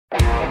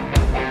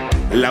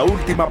La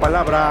última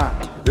palabra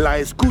la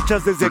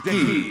escuchas desde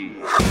aquí.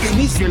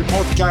 Inicia el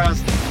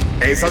podcast.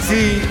 Es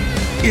así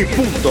y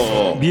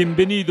punto.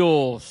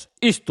 Bienvenidos.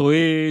 Esto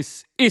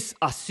es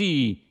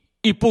así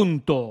y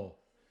punto.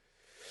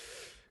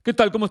 ¿Qué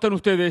tal? ¿Cómo están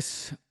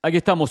ustedes? Aquí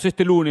estamos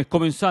este lunes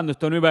comenzando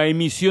esta nueva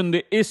emisión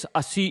de Es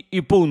así y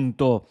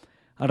punto.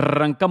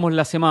 Arrancamos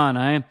la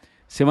semana,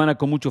 Semana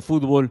con mucho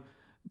fútbol.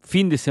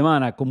 Fin de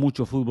semana con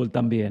mucho fútbol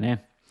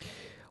también,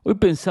 Hoy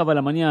pensaba a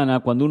la mañana,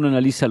 cuando uno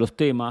analiza los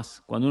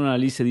temas, cuando uno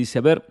analiza y dice,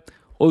 a ver,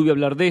 hoy voy a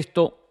hablar de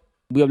esto,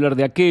 voy a hablar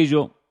de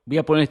aquello, voy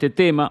a poner este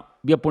tema,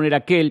 voy a poner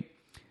aquel.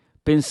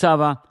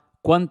 Pensaba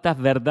cuántas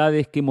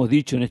verdades que hemos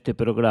dicho en este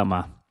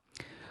programa,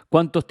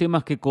 cuántos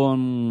temas que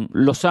con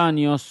los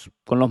años,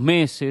 con los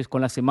meses, con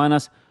las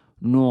semanas,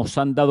 nos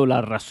han dado la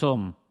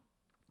razón.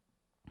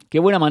 Qué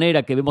buena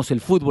manera que vemos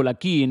el fútbol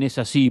aquí en Es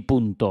así,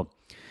 punto.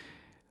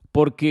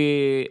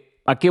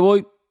 Porque, ¿a qué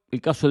voy? El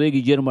caso de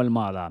Guillermo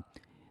Almada.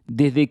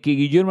 Desde que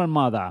Guillermo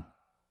Almada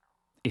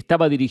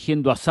estaba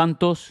dirigiendo a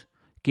Santos,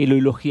 que lo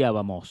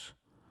elogiábamos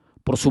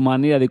por su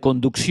manera de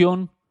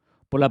conducción,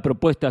 por la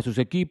propuesta de sus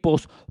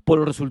equipos, por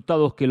los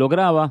resultados que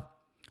lograba.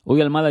 Hoy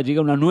Almada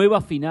llega a una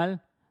nueva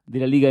final de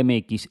la Liga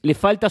MX. Le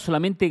falta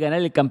solamente ganar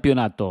el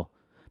campeonato,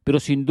 pero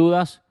sin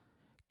dudas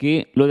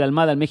que lo de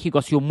Almada en México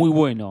ha sido muy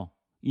bueno,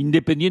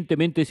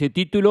 independientemente de ese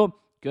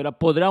título que ahora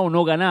podrá o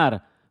no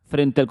ganar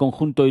frente al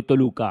conjunto de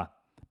Toluca.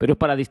 Pero es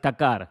para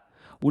destacar.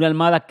 Una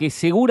Almada que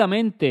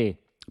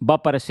seguramente va a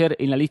aparecer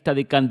en la lista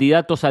de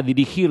candidatos a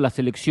dirigir la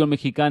selección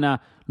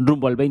mexicana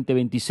rumbo al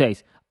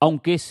 2026,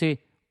 aunque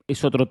ese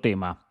es otro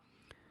tema.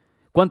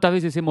 ¿Cuántas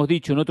veces hemos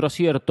dicho en otro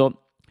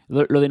acierto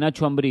lo de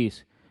Nacho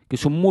Ambriz, que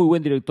es un muy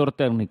buen director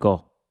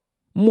técnico,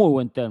 muy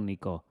buen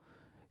técnico,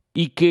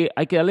 y que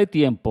hay que darle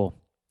tiempo,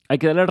 hay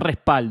que darle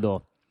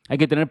respaldo, hay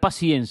que tener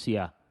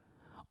paciencia?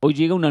 Hoy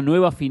llega una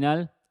nueva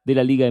final de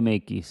la Liga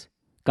MX,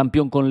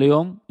 campeón con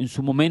León en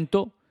su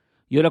momento,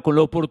 y ahora con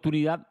la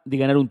oportunidad de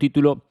ganar un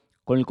título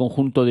con el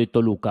conjunto de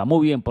Toluca.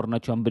 Muy bien por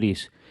Nacho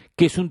Ambriz,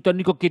 que es un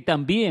técnico que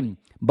también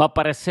va a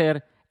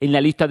aparecer en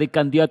la lista de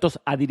candidatos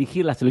a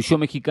dirigir la selección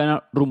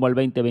mexicana rumbo al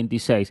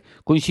 2026.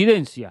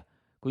 Coincidencia.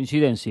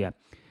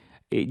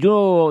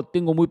 Yo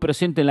tengo muy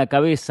presente en la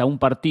cabeza un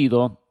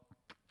partido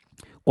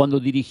cuando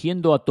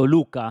dirigiendo a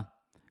Toluca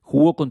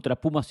jugó contra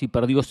Pumas y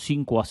perdió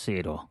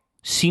 5-0.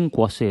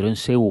 5-0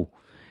 en CU.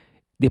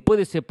 Después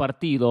de ese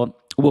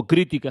partido hubo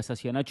críticas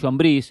hacia Nacho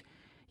Ambriz,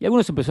 y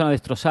algunos empezaron a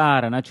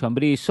destrozar a Nacho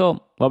Ambriz,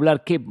 o a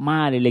hablar qué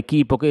mal el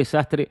equipo, qué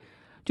desastre.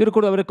 Yo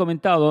recuerdo haber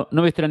comentado,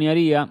 no me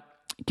extrañaría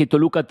que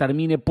Toluca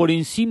termine por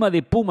encima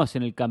de Pumas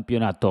en el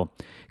campeonato.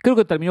 Creo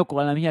que terminó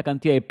con la misma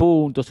cantidad de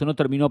puntos, o no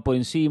terminó por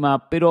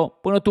encima,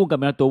 pero bueno, tuvo un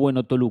campeonato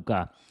bueno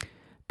Toluca.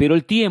 Pero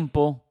el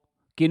tiempo,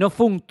 que no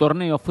fue un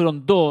torneo,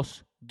 fueron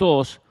dos,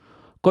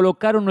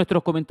 colocaron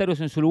nuestros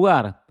comentarios en su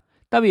lugar.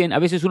 Está bien, a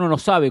veces uno no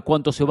sabe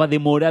cuánto se va a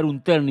demorar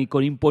un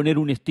técnico en imponer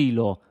un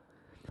estilo,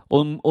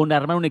 o en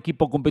armar un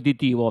equipo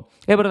competitivo.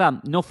 Es verdad,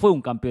 no fue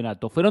un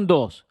campeonato, fueron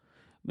dos.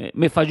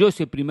 Me falló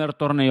ese primer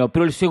torneo,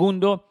 pero el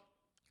segundo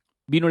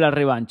vino la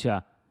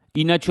revancha.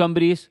 Y Nacho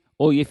Ambriz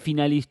hoy es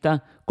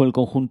finalista con el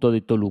conjunto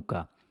de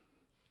Toluca.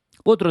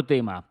 Otro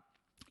tema.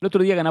 El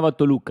otro día ganaba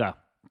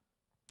Toluca.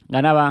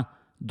 Ganaba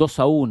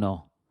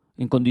 2-1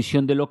 en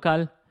condición de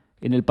local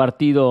en el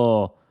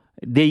partido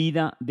de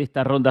ida de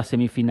esta ronda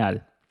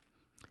semifinal.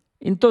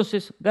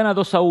 Entonces, gana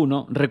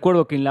 2-1.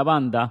 Recuerdo que en la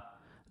banda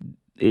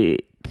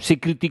se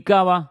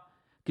criticaba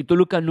que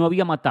Toluca no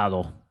había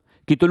matado,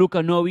 que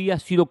Toluca no había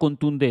sido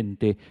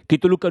contundente, que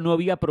Toluca no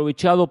había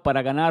aprovechado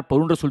para ganar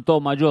por un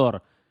resultado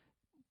mayor,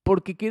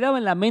 porque quedaba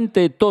en la mente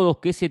de todos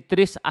que ese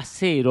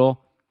 3-0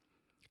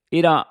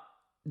 era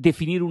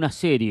definir una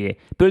serie,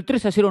 pero el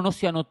 3-0 no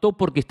se anotó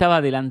porque estaba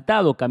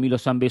adelantado Camilo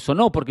Zambeso,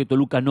 no porque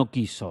Toluca no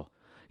quiso.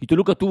 Y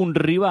Toluca tuvo un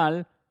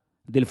rival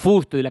del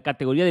fuste, de la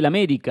categoría del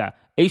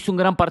América, e hizo un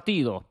gran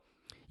partido.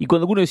 Y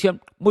cuando algunos decían,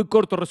 muy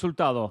corto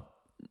resultado,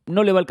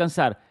 no le va a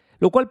alcanzar,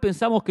 lo cual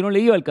pensamos que no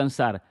le iba a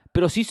alcanzar,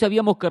 pero sí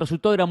sabíamos que el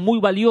resultado era muy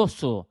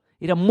valioso,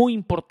 era muy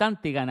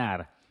importante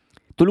ganar.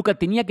 Toluca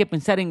tenía que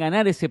pensar en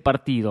ganar ese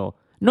partido,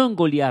 no en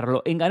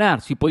golearlo, en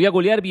ganar. Si podía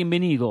golear,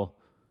 bienvenido.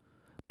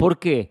 ¿Por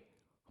qué?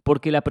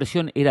 Porque la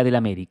presión era del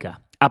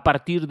América, a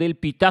partir del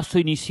pitazo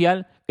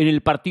inicial en el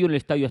partido en el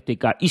Estadio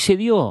Azteca. Y se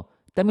dio,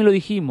 también lo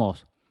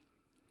dijimos.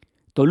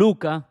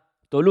 Toluca,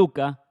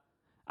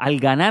 al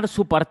ganar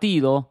su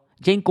partido,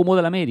 ya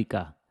incomoda al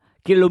América,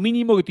 que era lo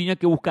mínimo que tenía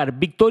que buscar.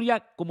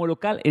 Victoria como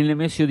local en el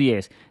MSU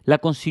 10. La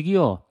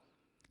consiguió.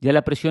 Ya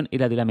la presión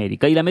era del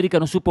América. Y el América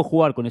no supo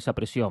jugar con esa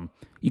presión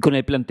y con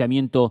el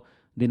planteamiento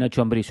de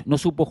Nacho Ambriz. No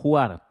supo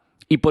jugar.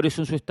 Y por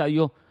eso en su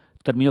estadio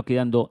terminó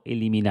quedando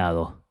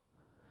eliminado.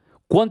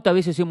 ¿Cuántas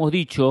veces hemos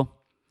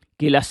dicho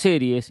que las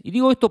series, y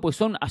digo esto pues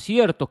son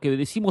aciertos que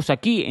decimos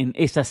aquí en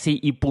Es así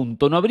y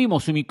punto. No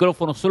abrimos un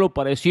micrófono solo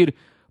para decir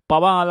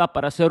pavada,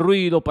 para hacer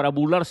ruido, para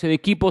burlarse de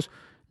equipos.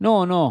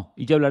 No,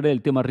 y ya hablaré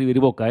del tema River y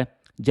Boca,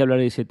 ya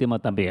hablaré de ese tema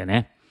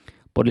también,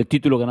 por el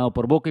título ganado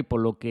por Boca y por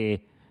lo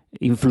que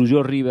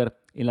influyó River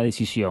en la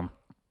decisión.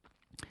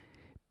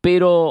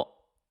 Pero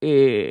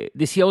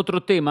decía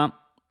otro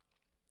tema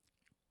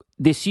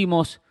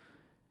decimos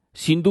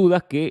sin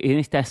dudas que en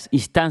estas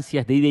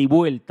instancias de ida y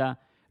vuelta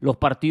los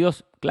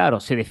partidos, claro,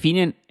 se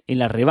definen en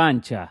la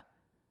revancha,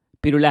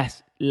 pero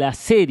las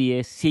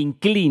series se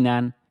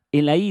inclinan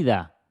en la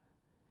ida.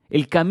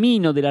 El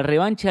camino de la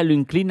revancha lo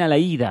inclina a la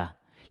ida.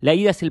 La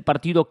ida es el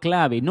partido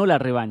clave, no la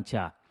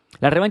revancha.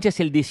 La revancha es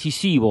el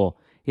decisivo.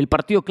 El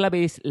partido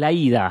clave es la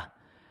ida.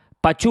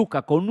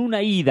 Pachuca, con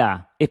una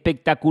ida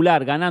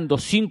espectacular, ganando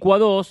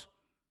 5-2,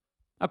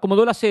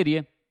 acomodó la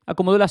serie,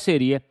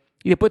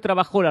 y después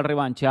trabajó la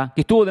revancha,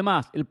 que estuvo de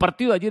más. El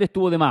partido de ayer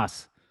estuvo de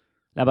más.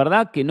 La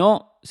verdad que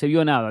no se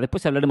vio nada.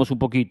 Después hablaremos un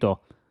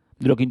poquito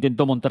de lo que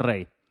intentó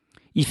Monterrey.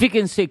 Y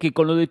fíjense que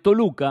con lo de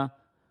Toluca,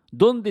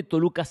 ¿dónde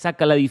Toluca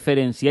saca la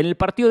diferencia? En el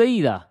partido de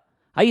ida.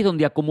 Ahí es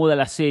donde acomoda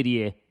la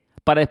serie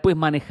para después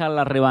manejar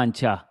la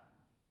revancha.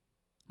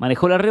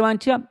 Manejó la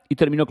revancha y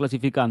terminó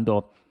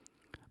clasificando.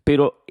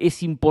 Pero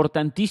es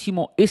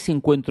importantísimo ese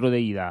encuentro de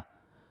ida,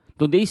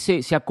 donde ahí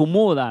se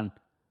acomodan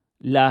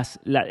la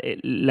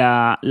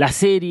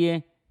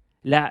serie,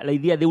 la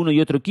idea de uno y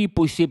otro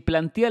equipo, y se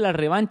plantea la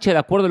revancha de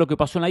acuerdo a lo que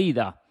pasó en la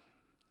ida.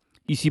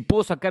 Y si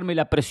puedo sacarme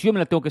la presión, me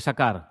la tengo que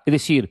sacar. Es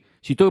decir,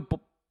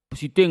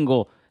 si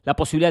tengo la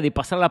posibilidad de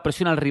pasar la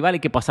presión al rival, hay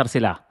que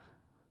pasársela.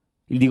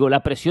 Y digo,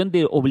 la presión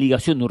de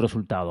obligación de un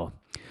resultado.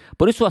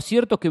 Por eso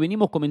aciertos que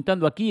venimos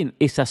comentando aquí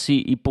es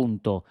así y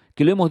punto.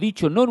 Que lo hemos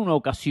dicho no en una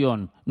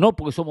ocasión, no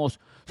porque somos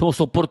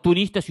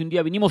oportunistas y un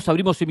día abrimos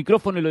el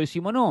micrófono y lo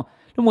decimos, no.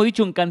 Lo hemos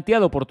dicho en cantidad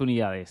de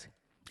oportunidades.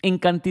 En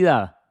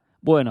cantidad.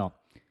 Bueno,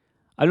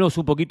 hablemos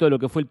un poquito de lo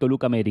que fue el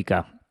Toluca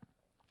América.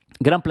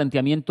 Gran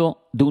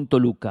planteamiento de un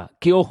Toluca.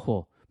 Que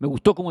ojo, me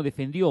gustó cómo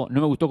defendió,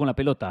 no me gustó con la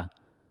pelota.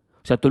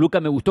 O sea,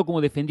 Toluca me gustó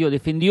cómo defendió.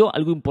 Defendió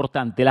algo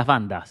importante, las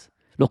bandas,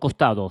 los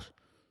costados.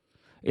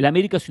 El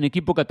América es un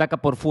equipo que ataca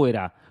por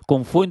fuera,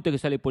 con Fuente que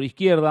sale por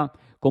izquierda,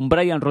 con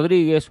Brian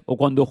Rodríguez, o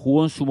cuando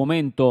jugó en su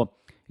momento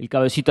el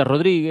Cabecita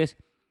Rodríguez,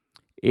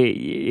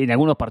 en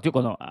algunos partidos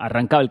cuando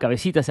arrancaba el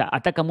Cabecita, o sea,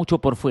 ataca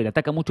mucho por fuera,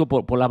 ataca mucho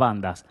por las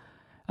bandas,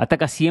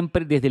 ataca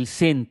siempre desde el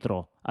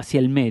centro hacia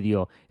el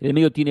medio. El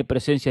medio tiene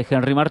presencia de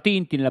Henry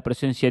Martín, tiene la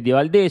presencia de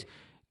Valdés,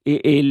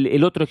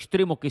 el otro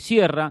extremo que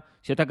cierra,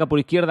 si ataca por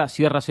izquierda,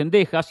 cierra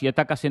Cendejas, si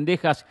ataca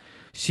Cendejas,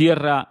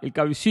 cierra el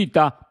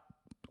Cabecita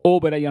o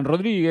Brian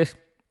Rodríguez.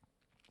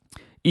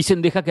 Y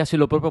Cendejas que hace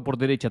lo propio por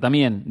derecha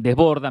también,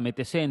 desborda,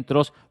 mete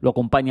centros, lo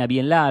acompaña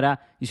bien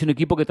Lara, es un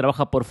equipo que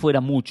trabaja por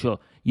fuera mucho.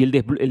 Y el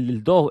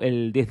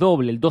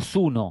desdoble, el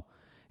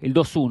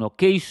 2-1,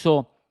 ¿qué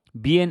hizo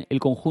bien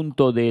el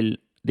conjunto del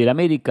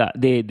América,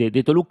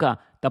 de Toluca?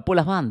 Tapó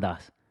las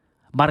bandas,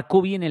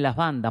 marcó bien en las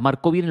bandas,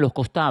 marcó bien en los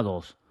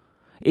costados,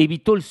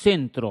 evitó el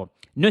centro,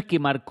 no es que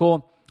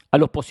marcó a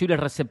los posibles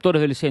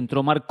receptores del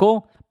centro,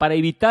 marcó para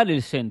evitar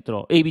el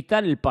centro,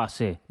 evitar el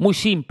pase, muy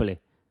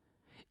simple.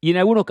 Y en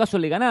algunos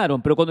casos le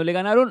ganaron, pero cuando le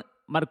ganaron,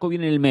 marcó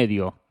bien en el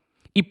medio.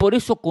 Y por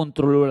eso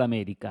controló la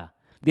América.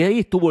 Desde ahí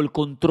estuvo el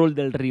control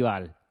del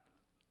rival.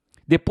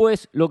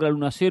 Después logra el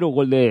 1-0,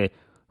 gol de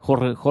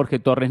Jorge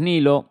Torres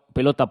Nilo,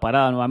 pelota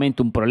parada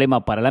nuevamente, un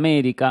problema para la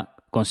América,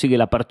 consigue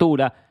la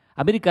apertura.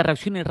 América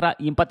reacciona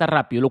y empata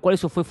rápido, lo cual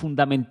eso fue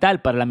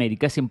fundamental para la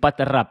América, ese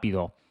empate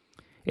rápido.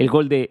 El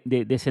gol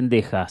de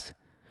Cendejas.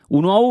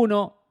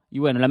 1-1. Y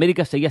bueno, el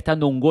América seguía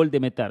estando a un gol de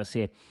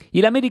meterse. Y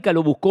el América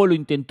lo buscó, lo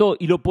intentó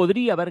y lo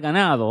podría haber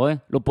ganado,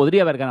 Lo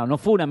podría haber ganado. No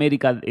fue un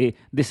América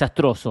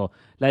desastroso.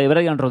 La de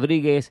Brian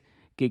Rodríguez,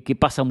 que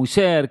pasa muy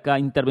cerca,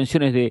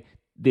 intervenciones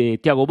de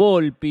Thiago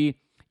Volpi.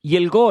 Y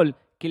el gol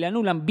que le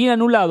anulan, bien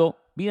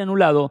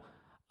anulado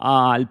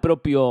al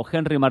propio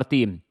Henry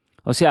Martín.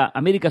 O sea,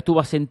 América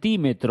estuvo a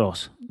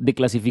centímetros de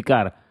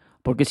clasificar.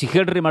 Porque si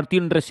Henry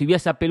Martín recibía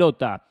esa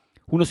pelota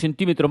unos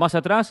centímetros más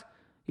atrás,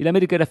 el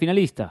América era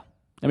finalista.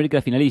 La América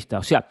era finalista,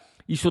 o sea,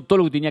 hizo todo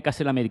lo que tenía que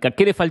hacer la América.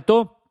 ¿Qué le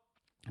faltó?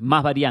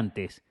 Más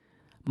variantes,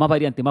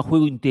 más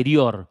juego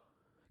interior,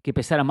 que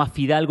pesara más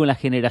Fidalgo en la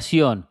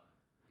generación,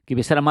 que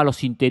pesara más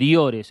los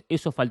interiores.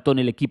 Eso faltó en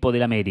el equipo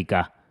del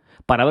América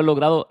para haber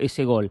logrado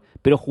ese gol.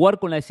 Pero jugar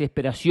con la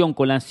desesperación,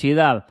 con la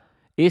ansiedad,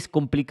 es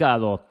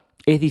complicado,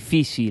 es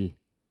difícil.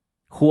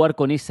 Jugar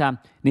con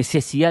esa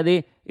necesidad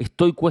de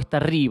estoy cuesta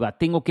arriba,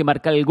 tengo que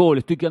marcar el gol,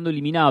 estoy quedando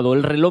eliminado,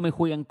 el reloj me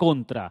juega en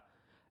contra.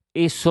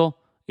 Eso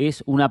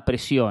es una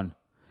presión,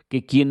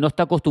 que quien no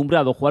está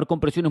acostumbrado a jugar con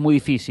presión es muy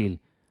difícil.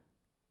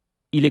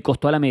 Y le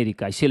costó a la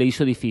América, y se le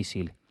hizo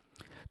difícil.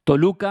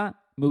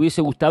 Toluca me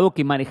hubiese gustado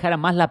que manejara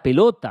más la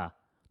pelota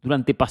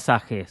durante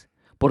pasajes,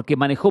 porque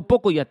manejó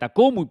poco y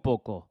atacó muy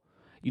poco.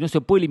 Y no se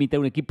puede limitar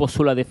a un equipo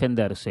solo a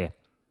defenderse.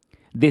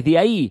 Desde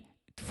ahí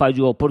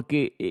falló,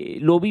 porque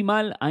lo vi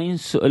mal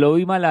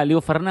a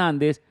Leo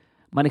Fernández,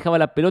 manejaba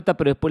la pelota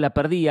pero después la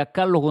perdía.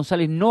 Carlos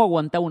González no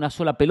aguantaba una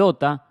sola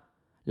pelota,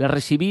 la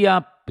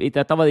recibía,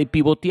 trataba de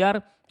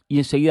pivotear y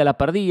enseguida la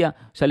perdía.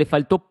 O sea, le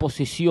faltó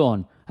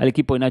posesión al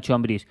equipo de Nacho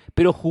Ambriz.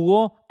 Pero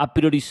jugó a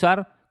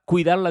priorizar,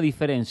 cuidar la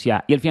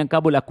diferencia. Y al fin y al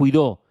cabo la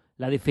cuidó,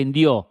 la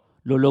defendió,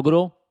 lo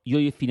logró y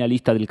hoy es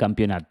finalista del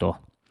campeonato.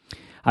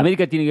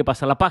 América tiene que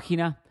pasar la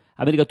página.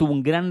 América tuvo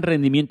un gran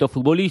rendimiento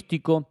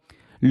futbolístico.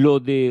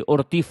 Lo de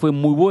Ortiz fue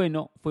muy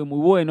bueno.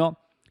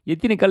 Y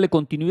tiene que darle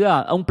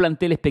continuidad a un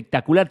plantel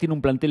espectacular, tiene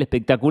un plantel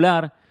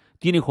espectacular,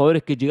 tiene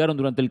jugadores que llegaron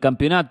durante el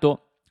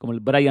campeonato, como el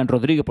Brian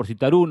Rodríguez, por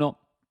citar uno.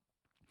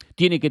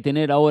 Tiene que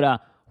tener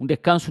ahora un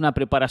descanso, una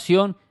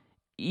preparación,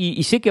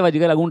 y sé que va a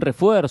llegar algún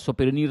refuerzo,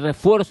 pero ni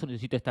refuerzo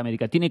necesita esta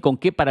América. Tiene con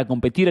qué para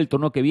competir el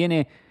torneo que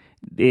viene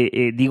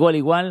de igual a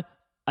igual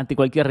ante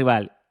cualquier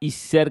rival, y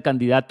ser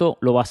candidato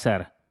lo va a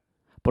hacer,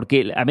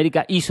 porque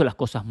América hizo las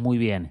cosas muy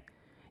bien.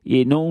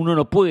 Uno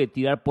no puede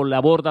tirar por la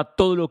borda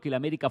todo lo que la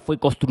América fue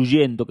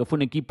construyendo, que fue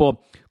un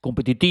equipo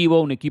competitivo,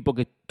 un equipo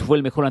que fue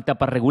el mejor en la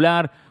etapa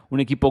regular, un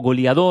equipo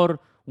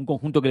goleador, un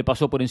conjunto que le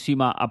pasó por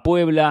encima a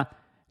Puebla.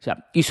 O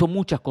sea, hizo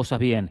muchas cosas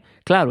bien.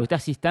 Claro,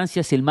 estas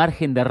instancias el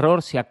margen de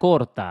error se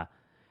acorta,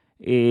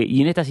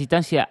 y en estas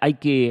instancias hay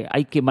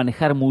que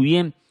manejar muy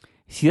bien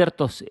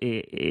ciertas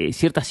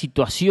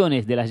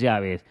situaciones de las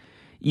llaves.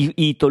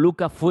 Y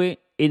Toluca fue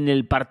en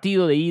el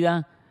partido de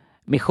ida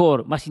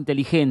mejor, más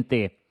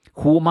inteligente,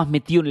 jugó más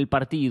metido en el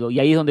partido, y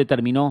ahí es donde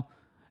terminó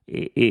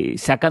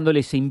sacándole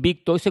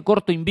ese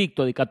corto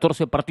invicto de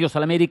 14 partidos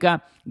al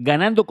América,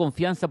 ganando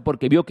confianza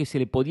porque vio que se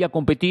le podía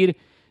competir,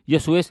 y a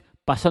su vez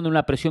pasando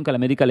una presión que a la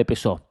América le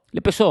pesó.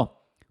 Le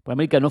pesó, porque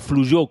América no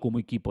fluyó como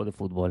equipo de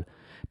fútbol.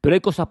 Pero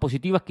hay cosas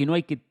positivas que no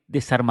hay que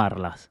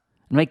desarmarlas,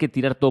 no hay que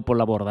tirar todo por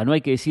la borda, no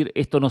hay que decir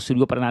esto no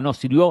sirvió para nada, no,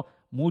 sirvió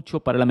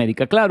mucho para la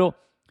América. Claro,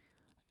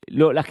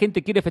 la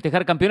gente quiere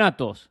festejar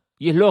campeonatos,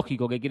 y es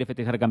lógico que quiere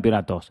festejar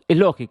campeonatos, es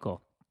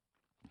lógico.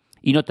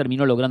 Y no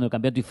terminó logrando el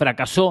campeonato y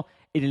fracasó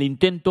en el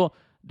intento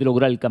de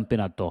lograr el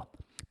campeonato.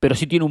 Pero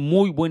sí tiene un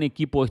muy buen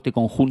equipo este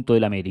conjunto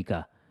del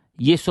América.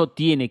 Y eso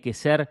tiene que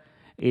ser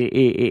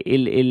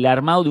el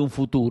armado de un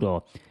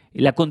futuro,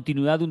 la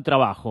continuidad de un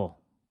trabajo.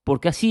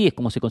 Porque así es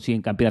como se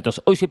consiguen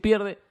campeonatos. Hoy se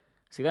pierde,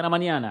 se gana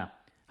mañana.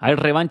 Hay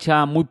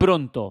revancha muy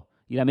pronto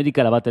y la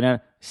América la va a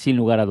tener sin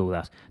lugar a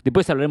dudas.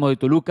 Después hablaremos de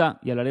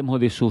Toluca y hablaremos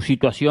de su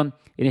situación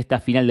en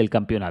esta final del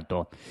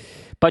campeonato.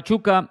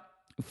 Pachuca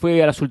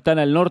fue a la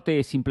Sultana del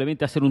Norte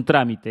simplemente a hacer un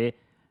trámite.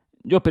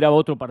 Yo esperaba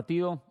otro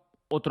partido,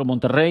 otro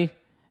Monterrey,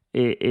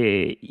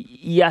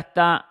 y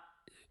hasta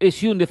he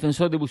sido un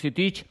defensor de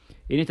Vucetich.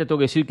 En esta tengo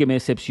que decir que me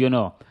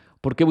decepcionó,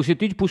 porque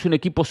Vucetich puso un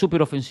equipo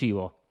súper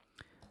ofensivo,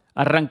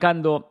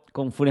 arrancando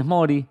con Funes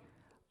Mori,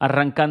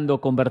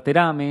 arrancando con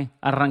Berterame,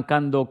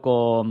 arrancando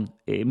con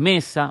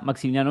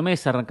Maximiliano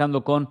Mesa,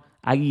 arrancando con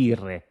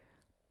Aguirre.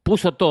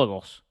 Puso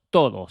todos.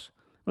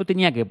 No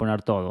tenía que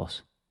poner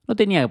todos.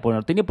 Tenía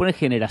que poner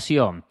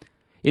generación.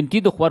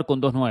 Entiendo jugar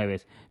con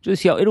 2-9. Yo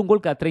decía, era un gol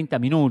cada 30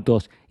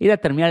 minutos. Era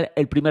terminar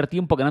el primer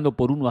tiempo ganando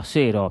por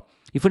 1-0.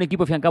 Y fue un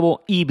equipo, al fin y al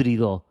cabo,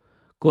 híbrido,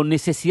 con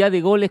necesidad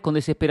de goles, con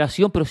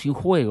desesperación, pero sin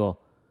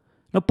juego.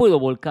 No puedo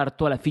volcar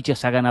todas las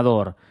fichas a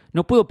ganador.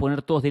 No puedo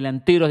poner todos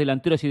delanteros.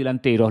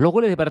 Los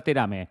goles de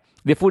Berterame,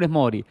 de Funes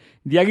Mori,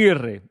 de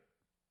Aguirre,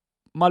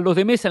 más los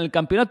de Mesa en el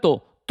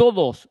campeonato,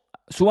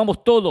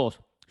 sumamos todos,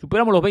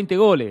 superamos los 20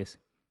 goles.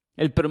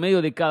 El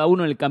promedio de cada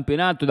uno en el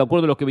campeonato, de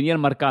acuerdo a los que venían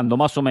marcando,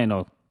 más o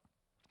menos.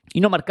 Y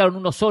no marcaron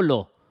uno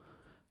solo.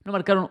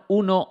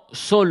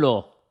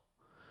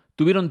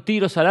 ¿Tuvieron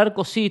tiros al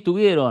arco? Sí,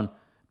 tuvieron,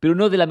 pero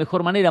no de la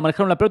mejor manera.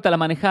 Manejaron la pelota, la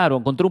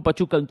manejaron contra un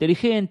Pachuca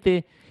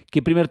inteligente, que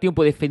el primer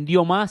tiempo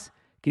defendió más,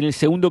 que en el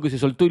segundo que se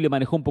soltó y le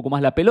manejó un poco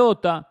más la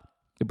pelota.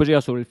 Después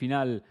llega sobre el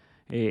final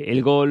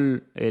el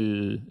gol,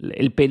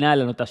 el penal,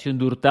 la anotación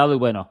de Hurtado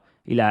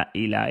y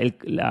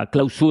la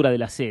clausura de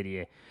la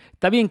serie.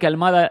 Está bien que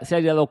Almada se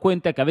haya dado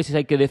cuenta que a veces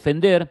hay que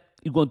defender,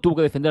 y cuando tuvo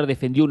que defender,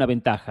 defendió una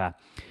ventaja,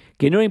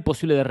 que no era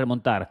imposible de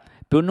remontar,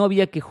 pero no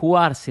había que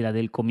jugársela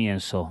del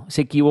comienzo.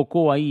 Se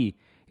equivocó ahí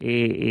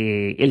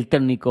el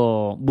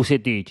técnico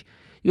Vucetich.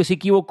 Se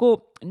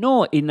equivocó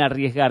no en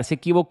arriesgar, se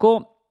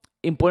equivocó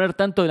en poner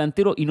tanto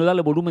delantero y no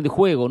darle volumen de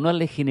juego, no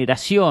darle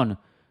generación,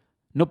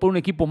 no poner un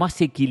equipo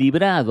más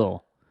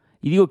equilibrado.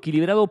 Y digo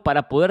equilibrado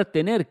para poder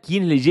tener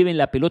quienes le lleven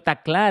la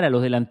pelota clara a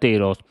los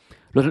delanteros.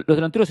 Los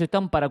delanteros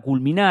están para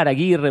culminar,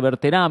 Aguirre,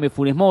 Berterame,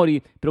 Funes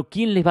Mori, pero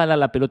 ¿quién les va a dar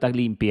la pelota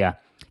limpia?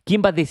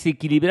 ¿Quién va a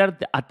desequilibrar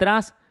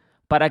atrás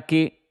para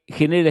que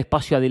genere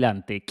espacio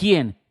adelante?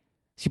 ¿Quién?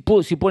 Si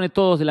pone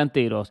todos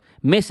delanteros.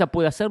 ¿Mesa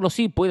puede hacerlo?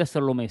 Sí, puede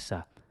hacerlo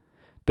Mesa.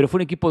 Pero fue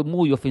un equipo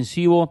muy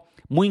ofensivo,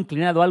 muy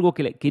inclinado a algo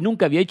que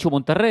nunca había hecho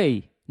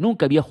Monterrey.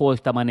 Nunca había jugado de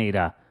esta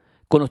manera,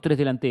 con los tres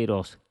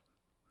delanteros.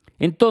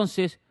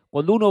 Entonces,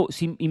 cuando uno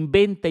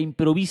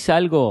improvisa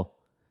algo,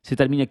 se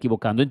termina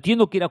equivocando.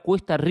 Entiendo que era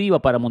cuesta arriba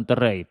para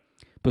Monterrey,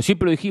 pero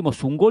siempre lo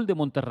dijimos, un gol de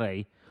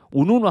Monterrey,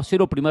 un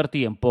 1-0 primer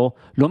tiempo,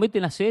 lo mete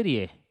en la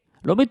serie,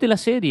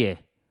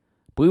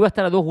 porque iba a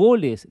estar a 2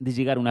 goles de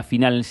llegar a una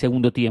final en el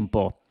segundo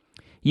tiempo.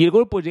 Y el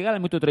gol puede llegar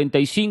al minuto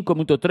 35,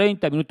 minuto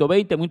 30, minuto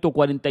 20, minuto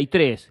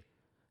 43.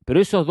 Pero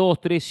esos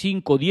 2, 3,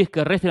 5, 10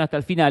 que resten hasta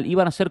el final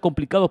iban a ser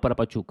complicados para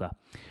Pachuca.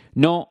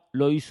 No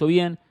lo hizo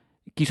bien,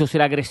 quiso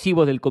ser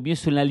agresivo desde el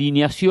comienzo en la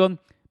alineación,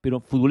 pero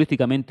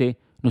futbolísticamente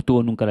no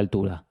estuvo nunca a la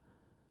altura.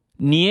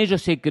 Ni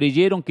ellos se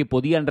creyeron que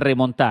podían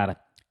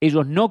remontar.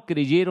 Ellos no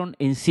creyeron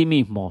en sí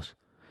mismos.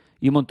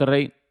 Y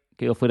Monterrey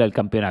quedó fuera del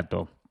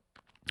campeonato.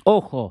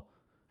 Ojo,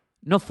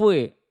 no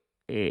fue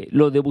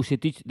lo de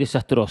Vucetich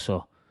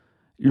desastroso.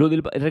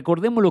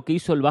 Recordemos lo que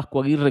hizo el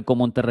Vasco Aguirre con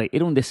Monterrey.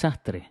 Era un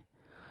desastre.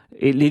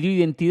 Le dio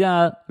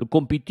identidad,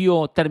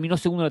 compitió, terminó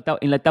segundo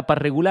en la etapa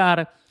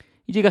regular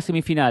y llega a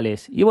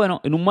semifinales. Y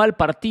bueno, en un mal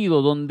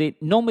partido donde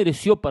no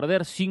mereció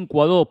perder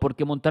 5-2,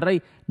 porque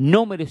Monterrey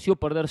no mereció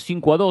perder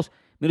 5-2,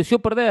 mereció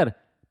perder,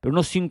 pero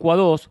no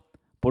 5-2,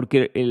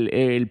 porque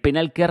el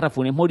penal que erra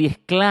Funes Mori es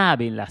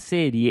clave en la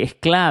serie,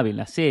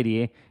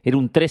 era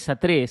un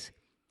 3-3.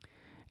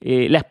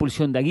 La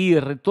expulsión de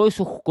Aguirre, todo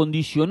eso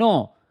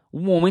condicionó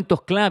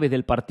momentos claves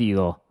del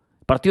partido.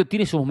 El partido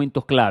tiene esos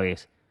momentos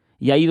claves.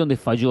 Y ahí donde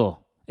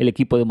falló el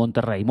equipo de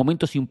Monterrey.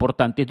 Momentos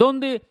importantes.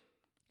 ¿Dónde?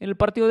 En el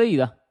partido de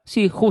ida.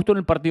 Sí, justo en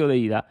el partido de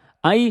ida.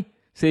 Ahí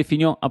se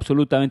definió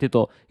absolutamente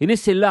todo. En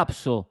ese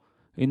lapso,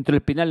 entre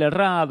el penal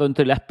errado,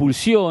 entre la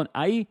expulsión,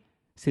 ahí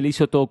se le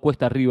hizo todo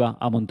cuesta arriba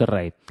a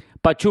Monterrey.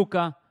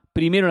 Pachuca,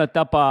 primero en la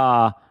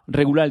etapa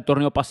regular del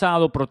torneo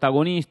pasado,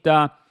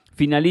 protagonista,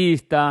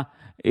 finalista,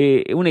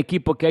 un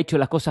equipo que ha hecho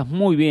las cosas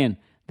muy bien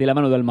de la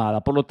mano de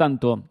Almada. Por lo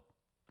tanto,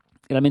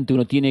 realmente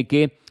uno tiene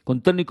que,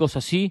 con técnicos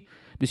así,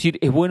 decir,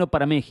 es bueno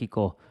para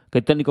México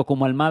que técnicos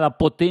como Almada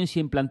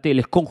potencien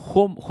planteles con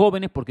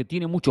jóvenes, porque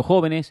tiene muchos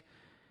jóvenes,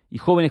 y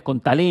jóvenes con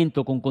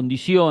talento, con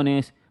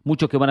condiciones,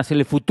 muchos que van a ser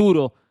el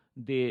futuro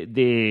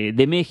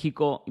de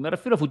México. Y me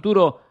refiero a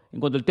futuro en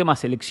cuanto al tema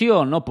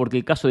selección, ¿no? Porque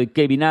el caso de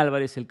Kevin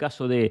Álvarez, el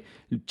caso de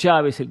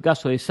Chávez, el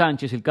caso de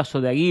Sánchez, el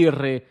caso de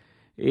Aguirre,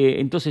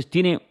 entonces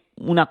tiene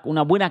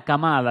una buena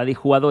camada de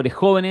jugadores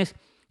jóvenes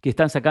que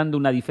están sacando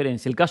una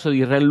diferencia. El caso de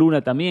Israel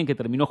Luna también, que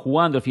terminó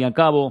jugando al fin y al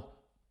cabo,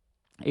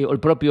 o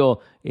el propio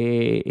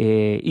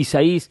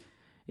Isaís,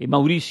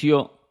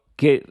 Mauricio,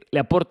 que le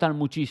aportan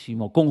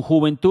muchísimo, con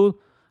juventud,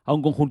 a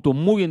un conjunto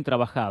muy bien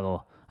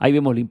trabajado. Ahí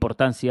vemos la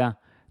importancia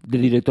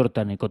del director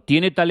técnico.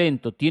 Tiene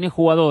talento, tiene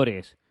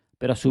jugadores,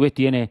 pero a su vez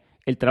tiene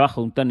el trabajo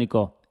de un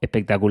técnico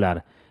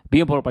espectacular.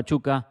 Bien por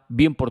Pachuca,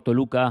 bien por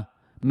Toluca,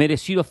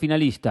 merecidos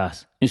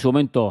finalistas. En su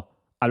momento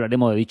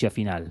hablaremos de dicha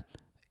final.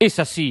 Es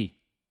así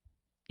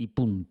y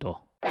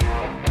punto.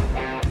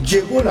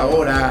 Llegó la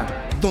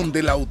hora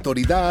donde la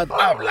autoridad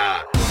habla.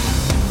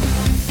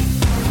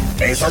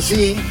 Es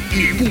así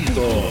y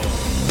punto.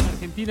 En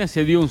Argentina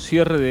se dio un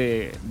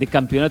cierre de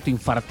campeonato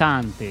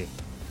infartante,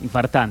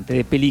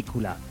 de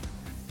película,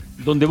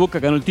 donde Boca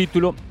ganó el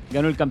título,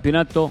 ganó el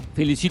campeonato.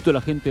 Felicito a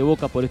la gente de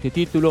Boca por este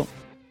título,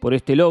 por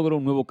este logro,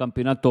 un nuevo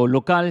campeonato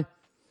local.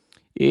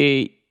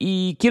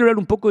 Y quiero hablar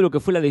un poco de lo que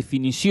fue la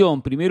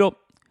definición.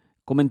 Primero,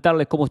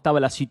 comentarles cómo estaba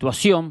la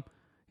situación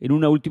en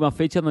una última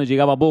fecha donde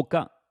llegaba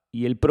Boca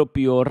y el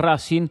propio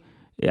Racing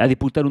a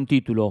disputar un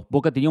título.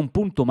 Boca tenía un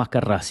punto más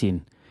que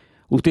Racing.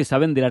 Ustedes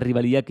saben de la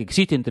rivalidad que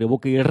existe entre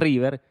Boca y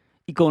River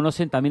y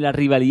conocen también la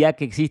rivalidad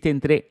que existe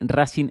entre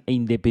Racing e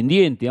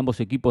Independiente, ambos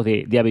equipos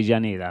de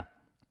Avellaneda.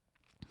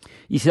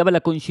 Y se daba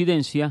la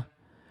coincidencia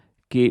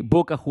que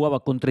Boca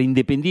jugaba contra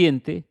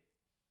Independiente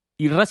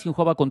y Racing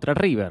jugaba contra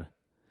River.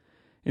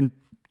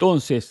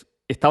 Entonces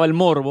estaba el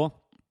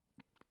morbo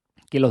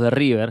que los de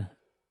River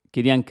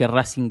querían que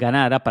Racing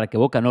ganara para que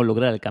Boca no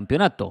lograra el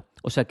campeonato.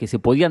 O sea que se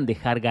podían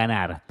dejar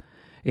ganar.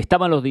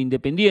 Estaban los de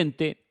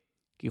Independiente,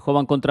 que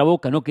jugaban contra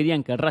Boca, no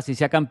querían que el Racing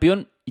sea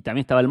campeón, y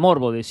también estaba el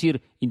morbo de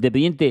decir,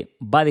 ¿Independiente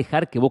va a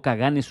dejar que Boca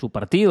gane su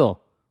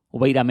partido o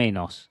va a ir a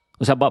menos?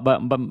 O sea, ¿va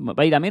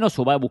a ir a menos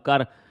o va a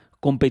buscar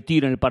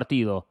competir en el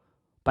partido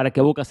para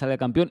que Boca salga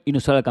campeón y no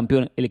salga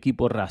campeón el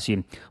equipo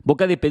Racing?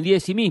 Boca dependía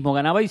de sí mismo,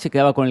 ganaba y se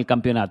quedaba con el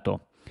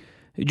campeonato.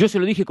 Yo se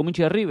lo dije como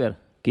hincha de River,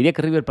 quería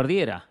que River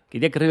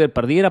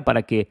perdiera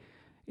para que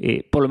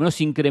por lo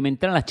menos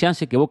incrementaran las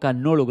chances que Boca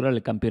no lograra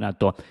el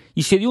campeonato.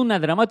 Y se dio una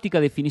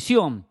dramática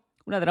definición.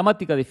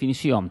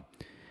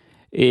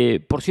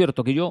 Por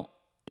cierto, que yo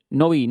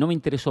no me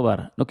interesó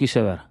ver, no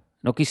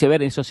quise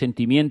ver esos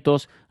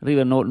sentimientos.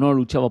 River no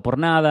luchaba por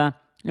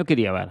nada, no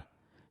quería ver.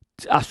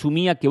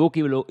 Asumía que Boca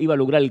iba a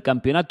lograr el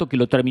campeonato, que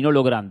lo terminó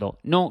logrando.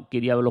 No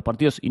quería ver los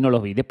partidos y no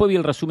los vi. Después vi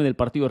el resumen del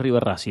partido de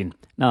River Racing,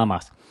 nada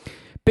más.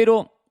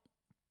 Pero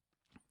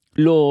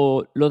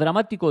lo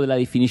dramático de la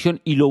definición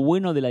y lo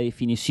bueno de la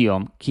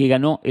definición que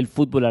ganó el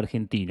fútbol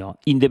argentino,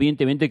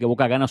 independientemente que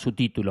Boca gana su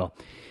título.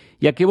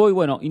 Y a qué voy,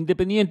 bueno,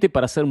 Independiente,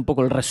 para hacer un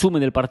poco el resumen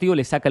del partido,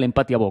 le saca el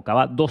empate a Boca,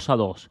 va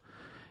 2-2.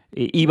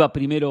 Iba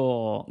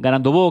primero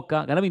ganando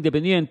Boca, ganaba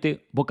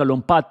Independiente, Boca lo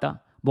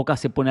empata, Boca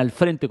se pone al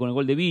frente con el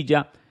gol de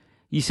Villa,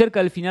 y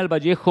cerca del final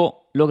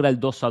Vallejo logra el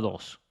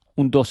 2-2,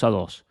 un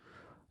 2-2.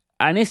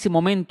 En ese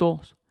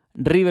momento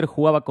River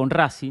jugaba con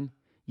Racing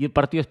y el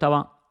partido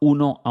estaba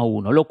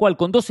 1-1, lo cual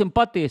con 2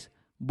 empates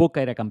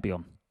Boca era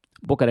campeón.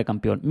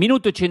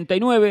 Minuto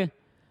 89,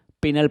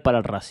 penal para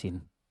el Racing.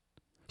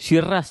 Si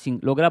Racing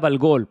lograba el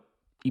gol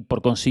y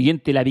por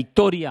consiguiente la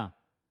victoria,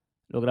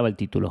 lograba el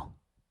título,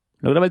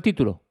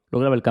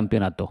 lograba el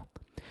campeonato.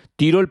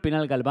 Tiró el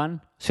penal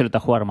Galván, se lo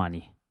atajó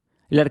Armani.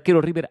 El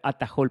arquero River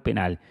atajó el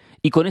penal.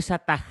 Y con esa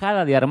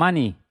tajada de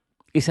Armani,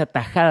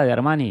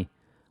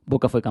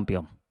 Boca fue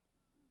campeón.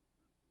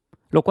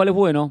 Lo cual es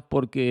bueno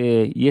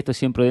porque, y esto es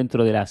siempre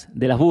dentro de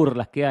las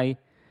burlas que hay,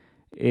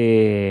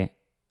 que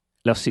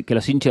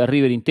los hinchas de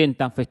River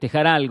intentan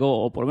festejar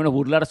algo o por lo menos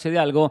burlarse de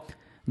algo,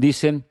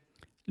 dicen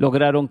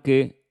lograron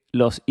que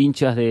los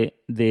hinchas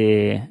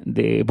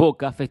de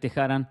Boca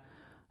festejaran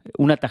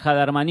una tajada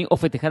de Armani o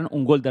festejaran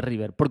un gol de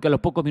River, porque a los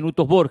pocos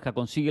minutos Borja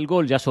consigue el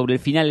gol ya sobre el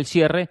final, el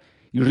cierre,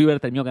 y River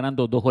terminó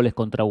ganando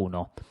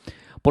 2-1.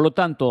 Por lo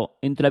tanto,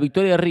 entre la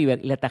victoria de River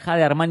y la tajada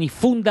de Armani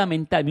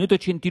fundamental, minuto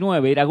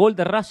 89, era gol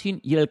de Racing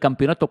y era el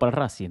campeonato para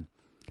Racing.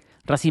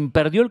 Racing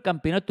perdió el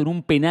campeonato en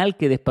un penal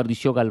que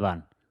desperdició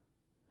Galván.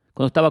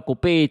 Cuando estaba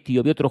Copetti,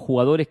 había otros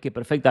jugadores que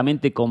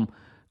perfectamente con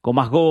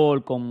más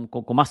gol, con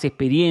más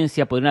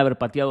experiencia, podrían haber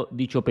pateado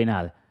dicho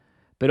penal.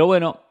 Pero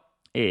bueno,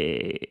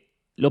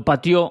 lo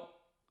pateó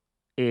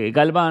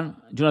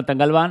Jonathan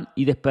Galván,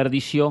 y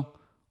desperdició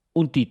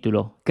un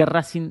título que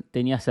Racing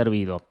tenía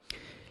servido.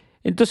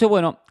 Entonces,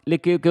 bueno, le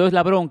quedó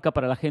la bronca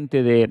para la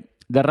gente de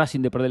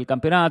Racing de perder el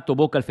campeonato,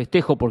 Boca el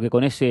festejo, porque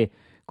con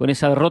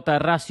esa derrota de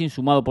Racing,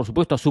 sumado por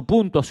supuesto a su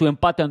punto, a su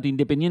empate ante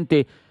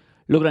Independiente,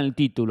 logran el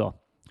título.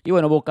 Y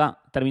bueno, Boca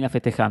termina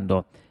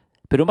festejando.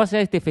 Pero más allá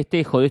de este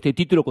festejo, de este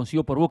título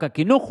conseguido por Boca,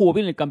 que no jugó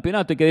bien el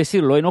campeonato, hay que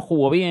decirlo, no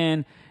jugó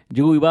bien,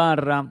 llegó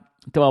Ibarra,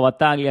 estaba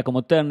Bataglia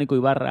como técnico,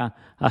 Ibarra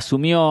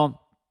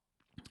asumió,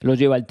 lo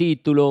lleva al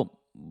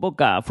título,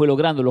 Boca fue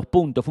logrando los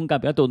puntos, fue un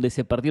campeonato donde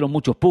se perdieron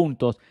muchos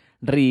puntos,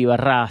 River,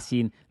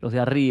 Racing, los de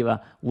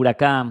arriba,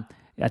 Huracán,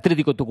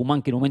 Atlético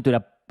Tucumán, que en un momento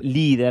era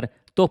líder,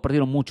 todos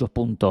perdieron muchos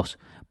puntos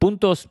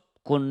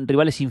con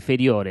rivales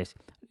inferiores,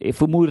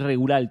 fue muy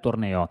irregular el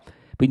torneo.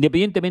 Pero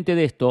independientemente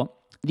de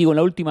esto, digo, en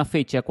la última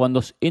fecha,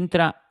 cuando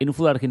entra en un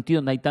fútbol argentino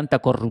donde hay tanta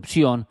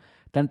corrupción,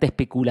 tanta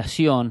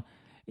especulación,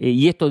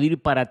 y esto de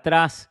ir para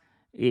atrás,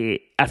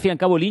 al fin y al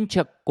cabo el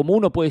hincha, como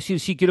uno puede decir,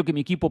 sí, quiero que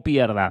mi equipo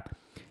pierda,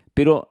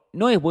 pero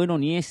no es bueno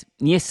ni es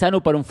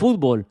sano para un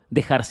fútbol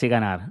dejarse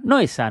ganar. No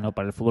es sano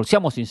para el fútbol,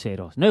 seamos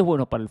sinceros, no es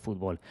bueno para el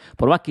fútbol.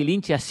 Por más que el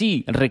hincha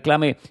sí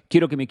reclame,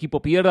 quiero que mi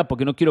equipo pierda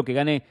porque no quiero que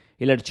gane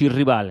el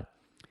archirrival.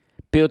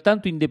 Pero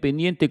tanto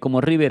Independiente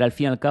como River al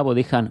fin y al cabo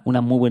dejan una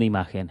muy buena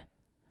imagen.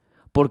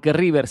 Porque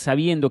River,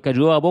 sabiendo que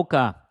ayudó a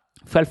Boca,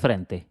 fue al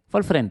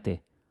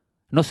frente.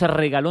 No se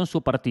regaló en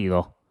su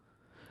partido.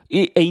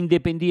 E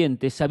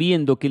Independiente,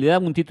 sabiendo que le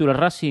daba un título a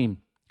Racing,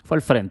 fue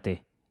al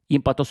frente y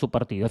empató su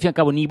partido. Al fin y al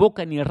cabo, ni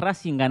Boca ni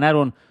Racing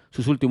ganaron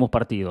sus últimos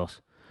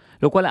partidos.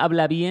 Lo cual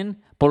habla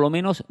bien, por lo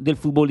menos, del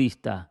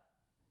futbolista,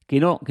 que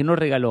no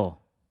regaló,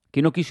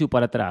 que no quiso ir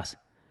para atrás,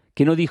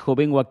 que no dijo,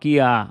 vengo aquí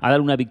a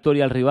dar una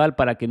victoria al rival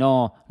para que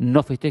no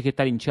festeje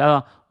tal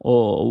hinchada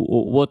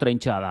u otra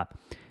hinchada,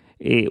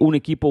 un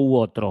equipo u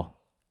otro.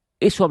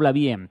 Eso habla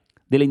bien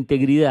de la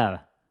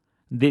integridad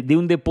de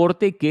un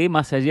deporte que,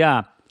 más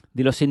allá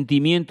de los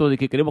sentimientos de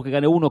que queremos que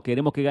gane uno,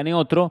 queremos que gane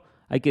otro,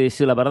 hay que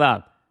decir la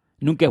verdad.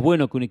 Nunca es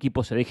bueno que un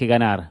equipo se deje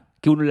ganar,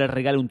 que uno le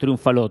regale un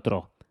triunfo al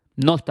otro.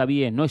 No está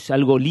bien, no es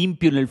algo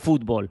limpio en el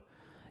fútbol.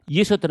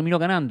 Y eso terminó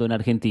ganando en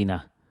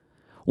Argentina.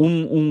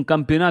 Un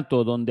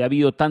campeonato donde ha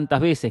habido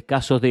tantas veces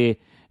casos de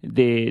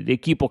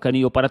equipos que han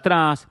ido para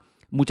atrás,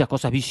 muchas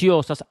cosas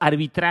viciosas,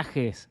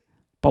 arbitrajes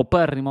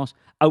paupérrimos,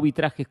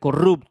 arbitrajes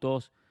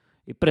corruptos,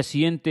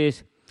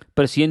 presidentes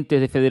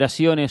de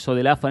federaciones o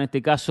de la AFA en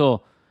este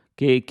caso,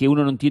 que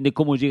uno no entiende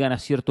cómo llegan a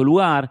cierto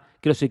lugar,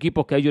 que los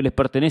equipos que a ellos les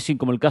pertenecen,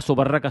 como el caso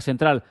Barraca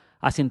Central,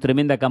 hacen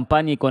tremenda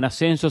campaña y con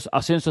ascensos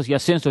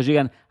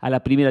llegan a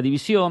la primera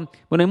división.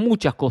 Bueno, hay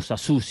muchas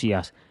cosas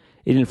sucias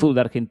en el fútbol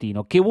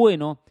argentino. Qué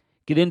bueno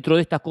que dentro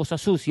de estas cosas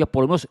sucias,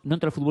 por lo menos, no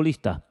entra el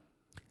futbolista,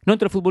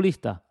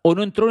 o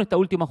no entró en esta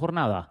última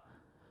jornada.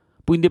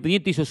 Pues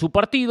Independiente hizo su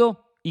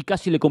partido y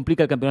casi le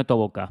complica el campeonato a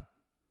Boca.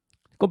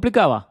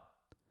 Complicaba.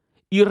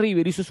 Y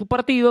River hizo su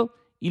partido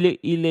y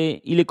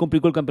le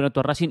complicó el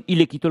campeonato a Racing y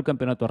le quitó el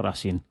campeonato a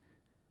Racing.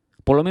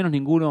 Por lo menos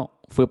ninguno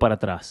fue para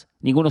atrás,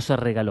 ninguno se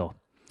regaló.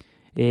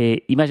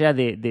 Y más allá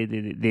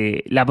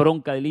de la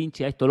bronca del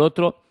hincha, esto o lo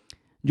otro,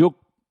 yo,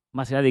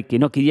 más allá de que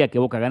no quería que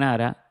Boca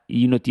ganara,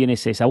 y uno tiene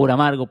ese sabor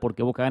amargo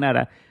porque Boca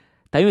ganara,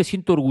 también me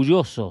siento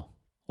orgulloso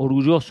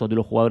de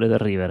los jugadores de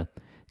River,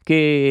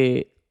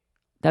 que,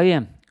 está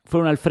bien,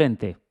 fueron al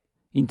frente,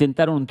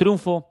 intentaron un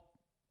triunfo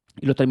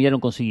y lo terminaron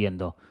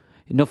consiguiendo.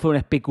 No fueron a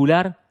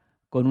especular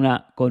con un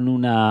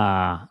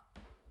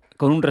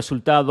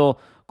resultado,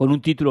 con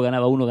un título,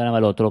 ganaba uno, ganaba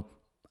el otro.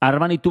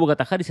 Armani tuvo que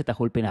atajar y se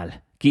atajó el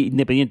penal, que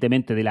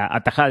independientemente de la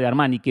atajada de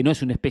Armani, que no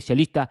es un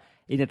especialista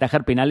en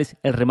atajar penales,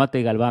 el remate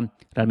de Galván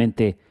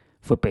realmente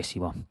fue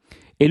pésimo.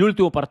 El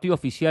último partido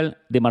oficial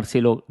de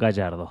Marcelo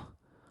Gallardo,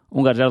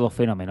 un Gallardo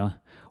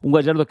fenómeno, un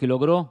Gallardo que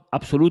logró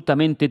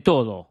absolutamente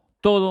todo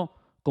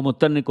como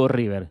técnico de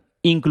River,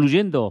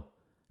 incluyendo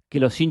que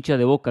los hinchas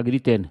de Boca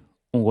griten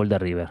un gol de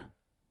River.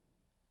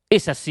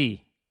 Es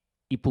así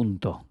y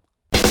punto.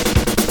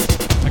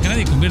 Acá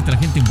nadie convierte a la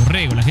gente en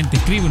borrego, la gente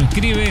escribe o no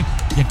escribe,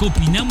 y acá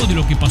opinamos de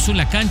lo que pasó en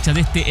la cancha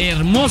de este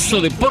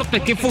hermoso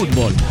deporte que es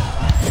fútbol.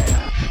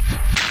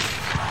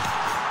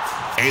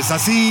 Es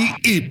así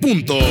y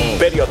punto.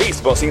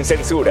 Periodismo sin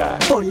censura.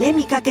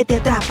 Polémica que te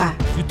atrapa.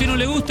 Si a usted no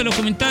le gustan los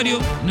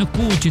comentarios, no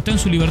escuche, está en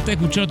su libertad de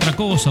escuchar otra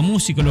cosa,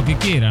 música, lo que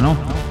quiera, ¿no?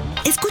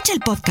 Escucha el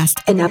podcast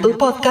en Apple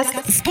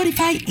Podcasts,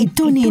 Spotify y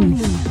TuneIn.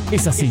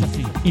 Es así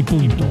y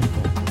punto.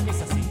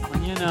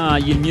 Mañana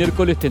Mañana y el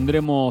miércoles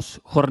tendremos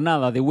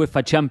jornada de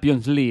UEFA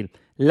Champions League,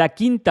 la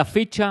quinta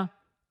fecha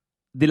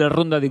de la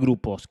ronda de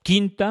grupos,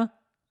 quinta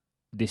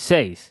de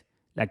 6,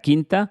 la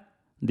quinta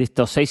de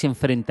estos 6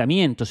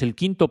 enfrentamientos, el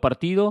quinto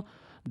partido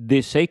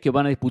de 6 que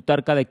van a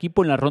disputar cada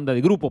equipo en la ronda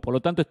de grupos. Por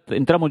lo tanto,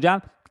 entramos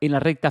ya en la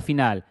recta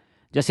final.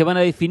 Ya se van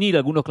a definir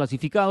algunos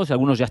clasificados,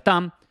 algunos ya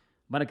están,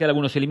 van a quedar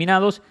algunos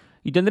eliminados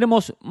y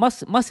tendremos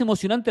más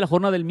emocionante la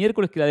jornada del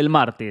miércoles que la del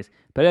martes,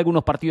 pero hay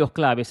algunos partidos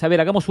claves. A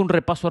ver, hagamos un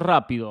repaso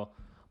rápido.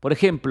 Por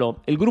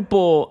ejemplo, el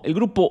grupo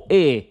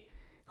E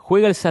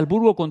juega el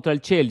Salzburgo contra el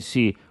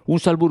Chelsea, un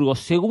Salzburgo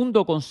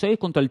segundo con 6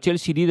 contra el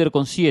Chelsea líder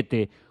con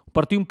 7. Un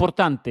partido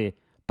importante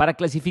para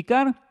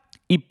clasificar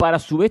y para a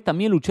su vez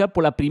también luchar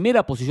por la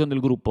primera posición del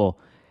grupo.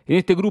 En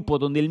este grupo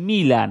donde el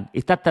Milan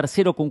está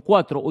tercero con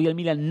 4, hoy al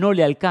Milan no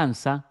le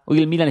alcanza, hoy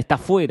el Milan está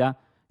fuera,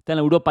 está en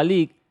la Europa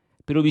League,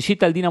 pero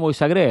visita al Dinamo de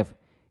Zagreb.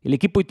 El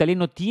equipo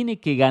italiano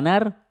tiene que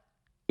ganar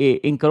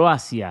en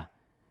Croacia,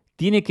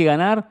 tiene que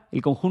ganar el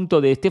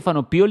conjunto de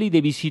Stefano Pioli de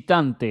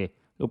visitante,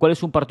 lo cual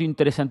es un partido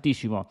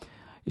interesantísimo.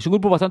 Es un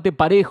grupo bastante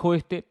parejo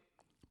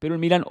pero el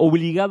Milan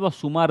obligado a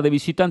sumar de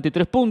visitante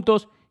 3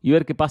 puntos y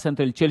ver qué pasa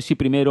entre el Chelsea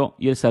primero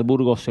y el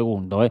Salzburgo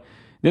segundo.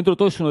 Dentro de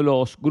todo es uno de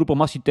los grupos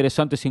más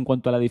interesantes en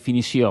cuanto a la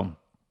definición.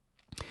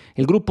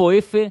 El grupo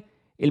F,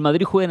 el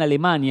Madrid juega en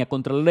Alemania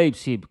contra el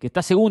Leipzig, que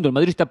está segundo. El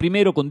Madrid está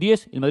primero con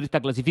 10, el Madrid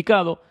está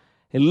clasificado.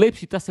 El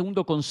Leipzig está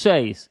segundo con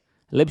 6.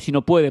 El Leipzig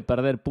no puede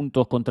perder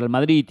puntos contra el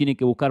Madrid, tiene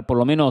que buscar por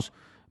lo menos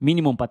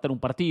mínimo empatar un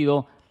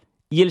partido.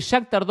 Y el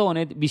Shakhtar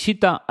Donetsk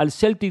visita al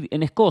Celtic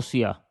en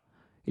Escocia.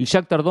 El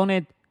Shakhtar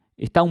Donetsk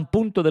está a un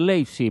punto del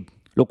Leipzig,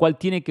 lo cual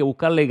tiene que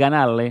buscarle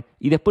ganarle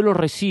y después lo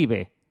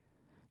recibe.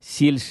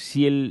 Si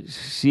el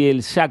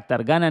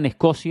Shakhtar gana en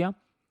Escocia,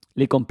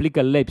 le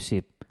complica el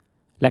Leipzig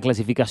la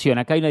clasificación.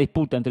 Acá hay una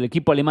disputa entre el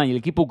equipo alemán y el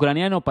equipo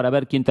ucraniano para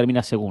ver quién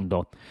termina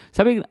segundo.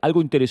 ¿Saben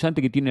algo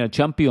interesante que tiene la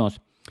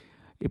Champions?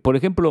 Por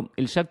ejemplo,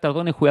 el Shakhtar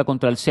Donetsk juega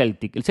contra el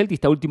Celtic. El Celtic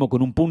está último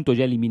con un punto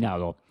ya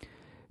eliminado.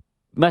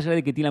 Más allá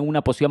de que tiene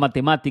alguna posibilidad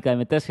matemática de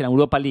meterse en la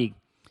Europa League,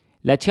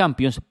 la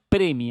Champions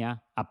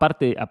premia,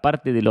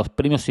 aparte de los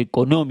premios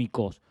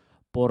económicos,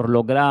 por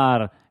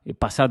lograr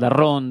pasar de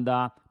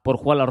ronda, por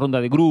jugar la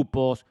ronda de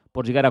grupos,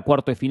 por llegar a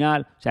cuarto de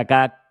final. O sea,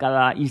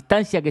 cada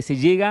instancia que se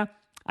llega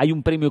hay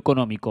un premio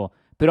económico.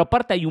 Pero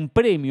aparte hay un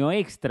premio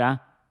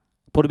extra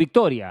por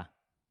victoria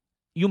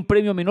y un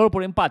premio menor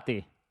por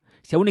empate.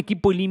 O sea, un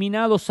equipo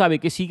eliminado sabe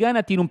que si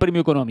gana tiene un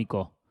premio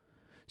económico.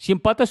 Si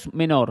empata es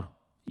menor.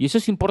 Y eso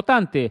es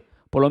importante,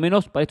 por lo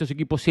menos para estos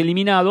equipos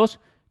eliminados,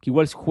 que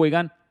igual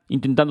juegan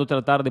intentando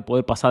tratar de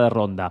poder pasar de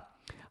ronda.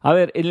 A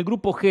ver, en el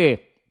grupo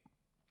G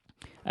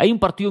hay un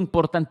partido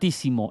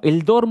importantísimo.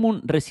 El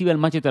Dortmund recibe al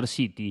Manchester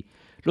City.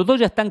 Los dos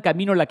ya están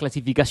camino a la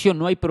clasificación,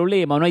 no hay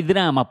problema, no hay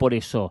drama por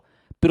eso.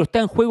 Pero está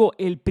en juego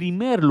el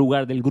primer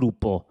lugar del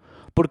grupo.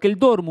 Porque el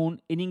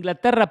Dortmund en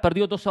Inglaterra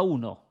perdió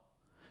 2-1.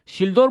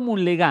 Si el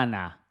Dortmund le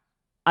gana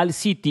al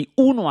City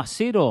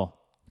 1-0,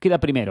 queda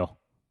primero.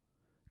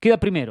 Queda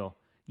primero.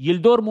 Y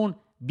el Dortmund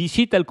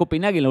visita al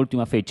Copenhague en la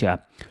última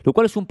fecha, lo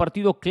cual es un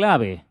partido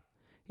clave.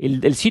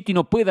 El City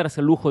no puede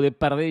darse el lujo de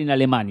perder en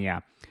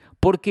Alemania,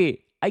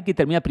 porque hay que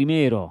terminar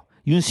primero.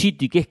 Y un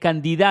City que es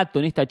candidato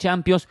en esta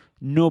Champions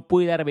no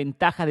puede dar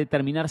ventaja de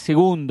terminar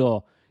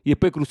segundo y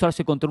después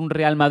cruzarse contra un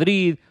Real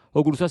Madrid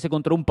o cruzarse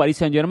contra un Paris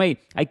Saint-Germain.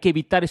 Hay que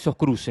evitar esos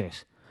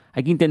cruces.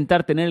 Hay que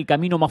intentar tener el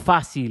camino más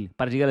fácil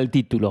para llegar al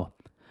título.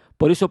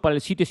 Por eso para el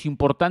City es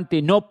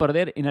importante no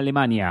perder en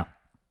Alemania.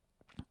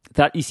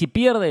 Y si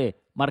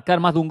pierde,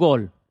 marcar más de un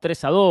gol.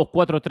 3-2,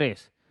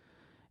 4-3.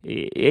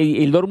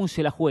 El Dortmund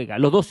se la juega.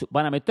 Los dos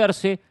van a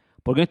meterse,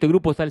 porque en este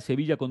grupo está el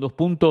Sevilla con 2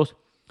 puntos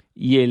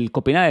y el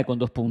Copenhague con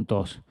 2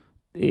 puntos.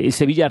 El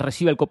Sevilla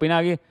recibe al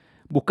Copenhague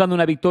buscando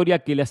una victoria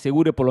que le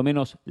asegure por lo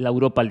menos la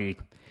Europa League.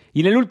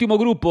 Y en el último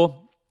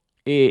grupo,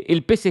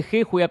 el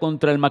PSG juega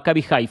contra el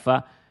Maccabi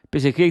Haifa.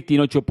 PSG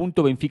tiene 8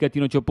 puntos, Benfica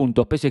tiene 8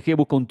 puntos. PSG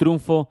busca un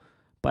triunfo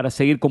para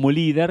seguir como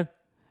líder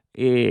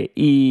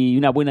y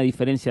una buena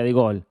diferencia de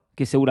gol,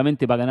 que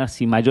seguramente va a ganar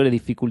sin mayores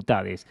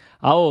dificultades.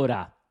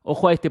 Ahora,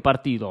 ojo a este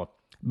partido.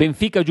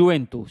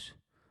 Benfica-Juventus.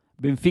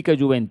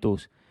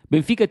 Benfica-Juventus.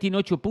 Benfica tiene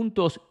 8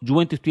 puntos,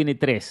 Juventus tiene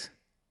 3.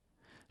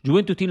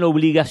 Juventus tiene la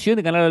obligación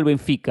de ganar al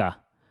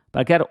Benfica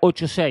para quedar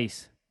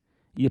 8-6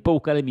 y después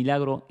buscar el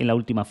milagro en la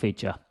última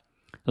fecha,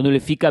 donde el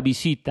Benfica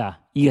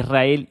visita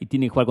Israel y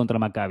tiene que jugar contra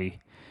Maccabi.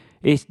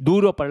 Es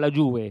duro para la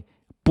Juve.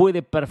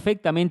 Puede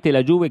perfectamente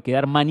la Juve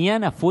quedar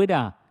mañana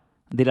fuera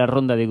de la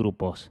ronda de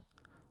grupos.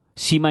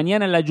 Si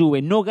mañana la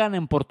Juve no gana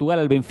en Portugal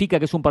al Benfica,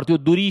 que es un partido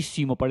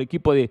durísimo para el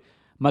equipo de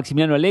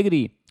Maximiliano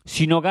Allegri,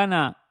 si no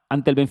gana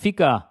ante el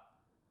Benfica,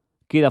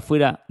 queda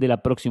fuera de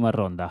la próxima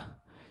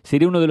ronda.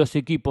 Sería uno de los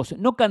equipos,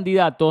 no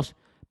candidatos,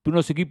 pero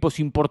unos equipos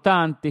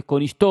importantes,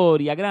 con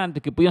historia,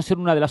 grandes, que podían ser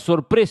una de las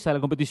sorpresas de la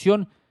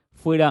competición,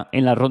 fuera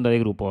en la ronda de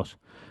grupos.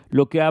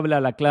 Lo que habla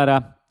a la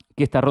clara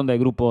que esta ronda de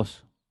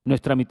grupos no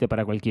es trámite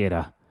para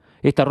cualquiera.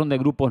 Esta ronda de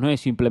grupos no es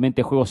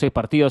simplemente juego 6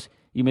 partidos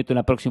y meto en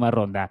la próxima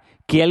ronda.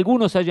 Que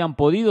algunos hayan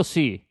podido,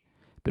 sí,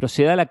 Pero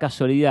se da la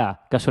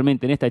casualidad,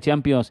 casualmente en esta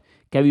Champions,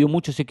 que ha habido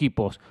muchos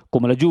equipos,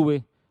 como la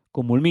Juve,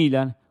 como el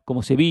Milan,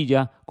 como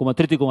Sevilla, como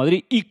Atlético de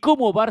Madrid y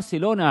como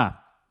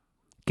Barcelona,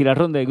 que la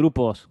ronda de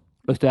grupos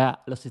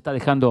los está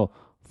dejando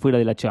fuera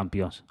de la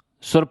Champions.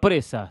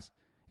 Sorpresas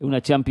en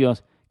una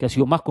Champions que ha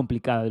sido más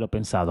complicada de lo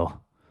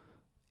pensado.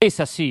 Es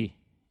así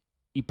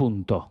y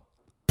punto.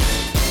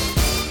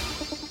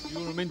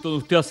 Llegó el momento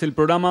donde usted hace el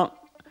programa,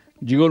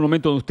 llegó el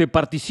momento donde usted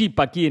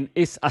participa aquí en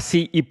Es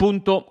así y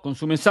punto, con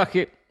su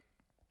mensaje,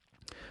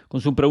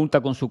 con su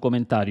pregunta, con su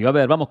comentario. A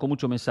ver, vamos con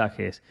muchos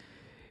mensajes.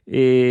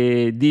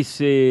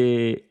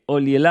 Dice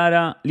Oli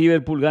Lara,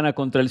 Liverpool gana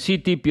contra el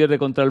City, pierde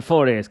contra el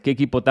Forest. Qué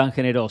equipo tan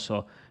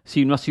generoso.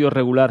 Sí, no ha sido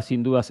regular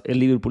sin dudas el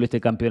Liverpool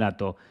este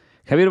campeonato.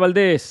 Javier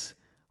Valdés,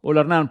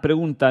 hola Hernán,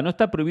 pregunta, ¿no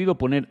está prohibido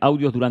poner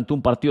audios durante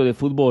un partido de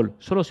fútbol?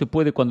 ¿Solo se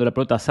puede cuando la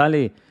pelota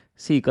sale?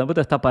 Sí, cuando la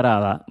pelota está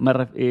parada.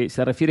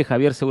 Se refiere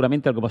Javier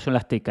seguramente a lo que pasó en la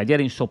Azteca. Ya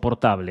era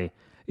insoportable.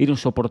 Era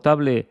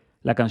insoportable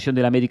la canción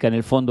del América en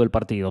el fondo del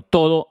partido.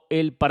 Todo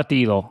el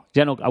partido.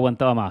 Ya no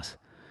aguantaba más.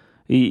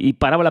 Y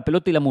paraba la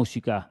pelota y la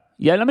música.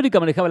 Y en América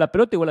manejaba la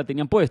pelota y igual la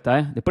tenían puesta,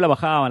 ¿eh? Después la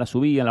bajaban, la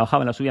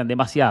subían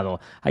demasiado.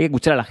 Hay que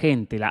escuchar a la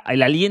gente,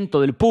 el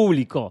aliento del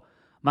público,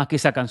 más que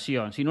esa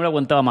canción. Si no la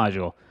aguantaba más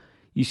yo.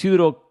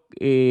 Isidro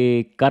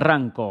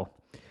Carranco.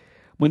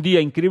 Buen día,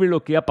 increíble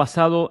lo que ha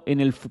pasado en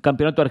el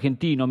campeonato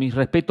argentino. Mis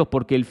respetos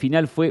porque el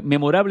final fue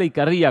memorable y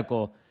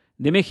cardíaco.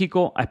 De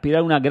México a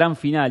esperar una gran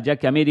final, ya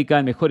que América,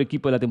 el mejor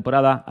equipo de la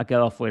temporada, ha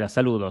quedado afuera.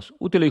 Saludos.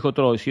 Usted lo dijo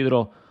todo,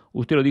 Isidro.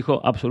 Usted lo dijo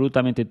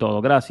absolutamente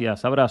todo.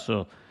 Gracias,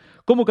 abrazo.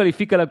 ¿Cómo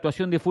califica la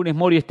actuación de Funes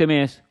Mori este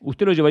mes?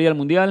 ¿Usted lo llevaría al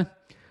Mundial?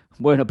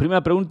 Bueno,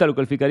 primera pregunta lo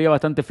calificaría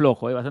bastante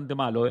flojo, bastante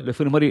malo. Lo de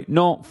Funes Mori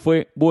no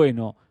fue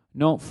bueno.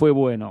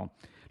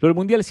 Lo del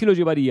Mundial sí lo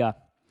llevaría.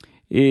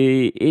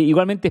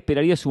 Igualmente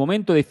esperaría su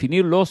momento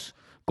definir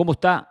cómo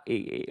está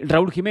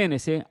Raúl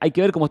Jiménez. Hay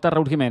que ver cómo está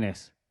Raúl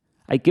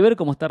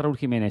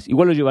Jiménez.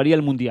 Igual lo llevaría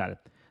al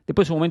Mundial.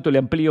 Después de un momento le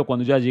amplío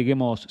cuando ya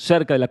lleguemos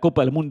cerca de la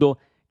Copa del Mundo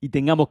y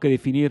tengamos que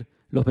definir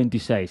los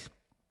 26.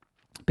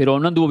 Pero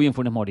no anduvo bien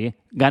Funes Mori.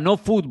 Ganó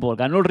fútbol,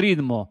 ganó el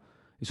ritmo.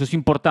 Eso es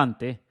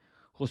importante.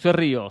 José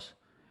Ríos.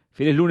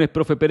 Feliz lunes,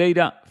 profe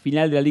Pereira.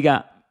 Final de la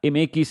Liga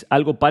MX,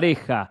 algo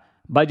pareja.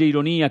 Vaya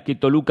ironía que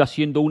Toluca,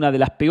 siendo una de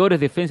las peores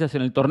defensas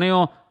en el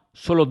torneo,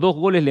 solo 2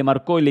 goles le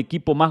marcó el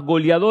equipo más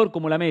goleador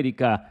como el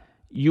América.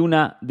 Y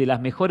una de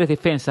las mejores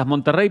defensas,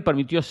 Monterrey,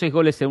 permitió 6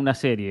 goles en una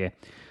serie.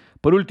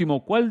 Por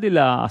último, ¿cuál de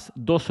las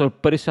 2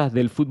 sorpresas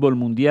del fútbol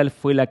mundial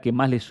fue la que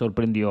más les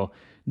sorprendió?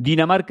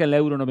 ¿Dinamarca en la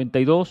Euro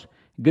 92,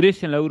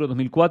 Grecia en la Euro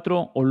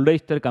 2004 o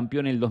Leicester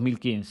campeón en el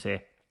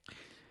 2015?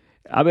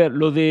 A ver,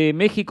 lo de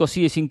México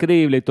sí es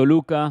increíble.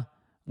 Toluca,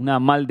 una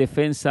mal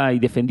defensa y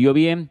defendió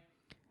bien.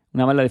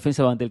 Una mala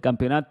defensa durante el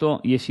campeonato.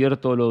 Y es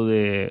cierto lo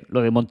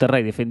de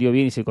Monterrey, defendió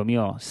bien y se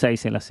comió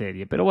 6 en la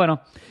serie. Pero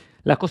bueno,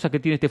 las cosas que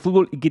tiene este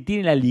fútbol y que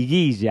tiene la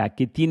liguilla,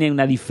 que tiene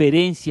una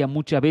diferencia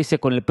muchas veces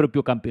con el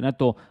propio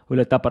campeonato o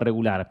la etapa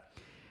regular.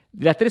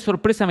 De las 3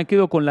 sorpresas me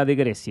quedo con la de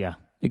Grecia.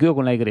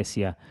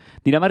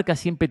 Dinamarca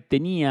siempre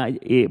tenía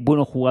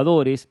buenos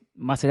jugadores,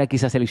 más allá que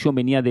esa selección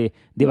venía de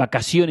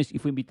vacaciones y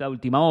fue invitada a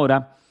última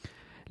hora.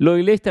 Lo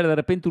de Leicester de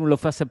repente uno lo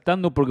fue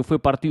aceptando porque fue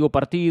partido a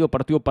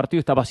partido,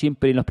 estaba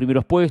siempre en los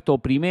primeros puestos,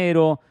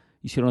 primero,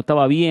 y se lo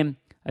notaba bien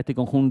a este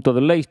conjunto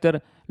del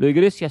Leicester. Lo de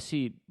Grecia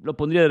sí, lo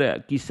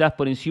pondría quizás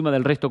por encima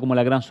del resto como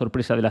la gran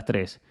sorpresa de las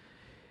 3.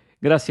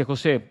 Gracias,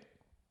 José.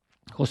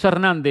 José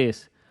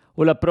Hernández.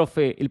 Hola,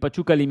 profe. El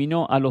Pachuca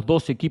eliminó a los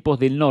 2 equipos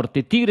del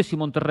norte, Tigres y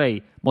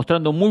Monterrey,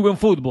 mostrando muy buen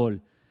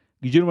fútbol.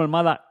 Guillermo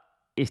Almada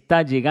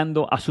está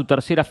llegando a su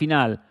tercera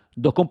final.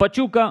 2 con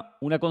Pachuca,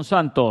 1 con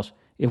Santos.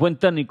 Es buen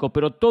técnico,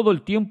 pero todo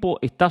el tiempo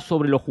está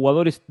sobre los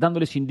jugadores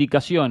dándoles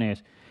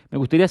indicaciones. Me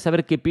gustaría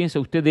saber qué piensa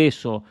usted de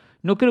eso.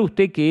 ¿No cree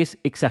usted que es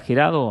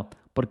exagerado?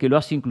 Porque lo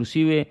hace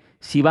inclusive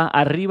si va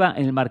arriba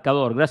en el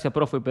marcador. Gracias,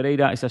 profe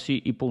Pereira, es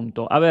así y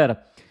punto. A ver,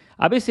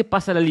 a veces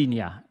pasa la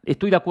línea,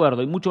 estoy de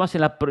acuerdo, y mucho más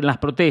en las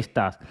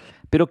protestas.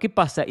 Pero ¿qué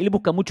pasa? Él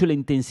busca mucho la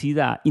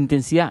intensidad.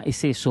 Intensidad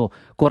es eso,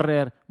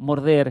 correr,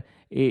 morder,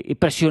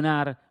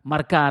 presionar,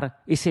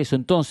 marcar, es eso.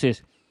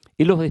 Entonces,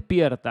 él los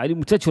despierta. El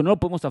muchacho, no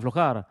podemos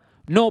aflojar,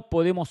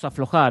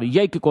 y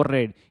hay que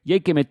correr, y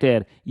hay que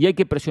meter, y hay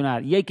que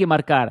presionar, y hay que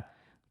marcar.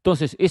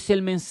 Entonces, es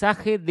el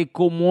mensaje de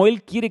cómo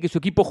él quiere que su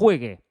equipo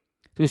juegue.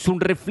 Entonces, es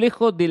un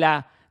reflejo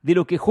de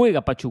lo que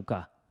juega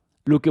Pachuca,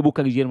 lo que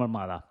busca Guillermo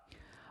Almada.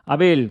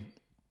 Abel,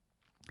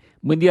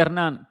 buen día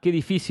Hernán, qué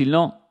difícil,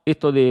 ¿no?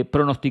 Esto de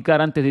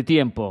pronosticar antes de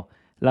tiempo.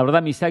 La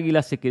verdad, mis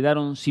águilas se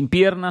quedaron sin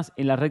piernas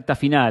en la recta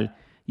final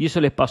y eso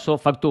les pasó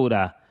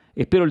factura.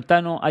 Espero el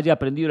Tano haya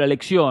aprendido la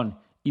lección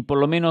y por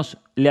lo menos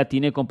le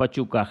atiné con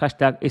Pachuca.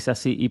 # es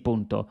así y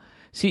punto.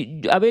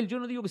 Sí, Abel, yo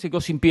no digo que se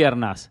quedó sin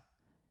piernas,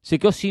 se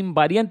quedó sin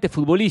variantes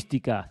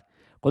futbolísticas.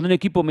 Cuando un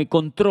equipo me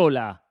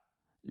controla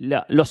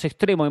los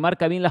extremos, me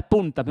marca bien las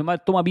puntas,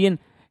 toma bien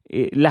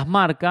las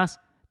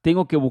marcas,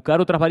 tengo que buscar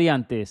otras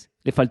variantes.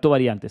 Le faltó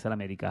variantes al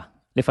América.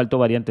 Le faltó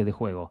variantes de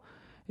juego.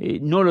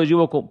 No lo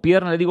llevo con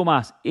pierna, le digo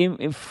más.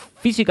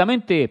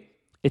 Físicamente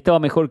estaba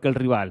mejor que el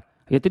rival.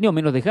 Había tenido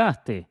menos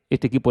desgaste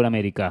este equipo del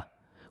América.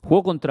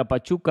 Jugó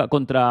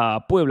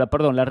contra Puebla,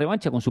 la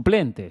revancha con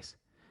suplentes.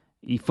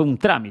 Y fue un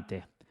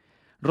trámite.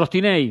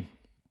 Rostinei,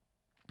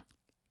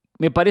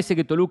 me parece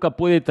que Toluca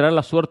puede traer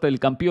la suerte del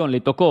campeón.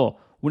 Le tocó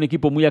un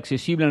equipo muy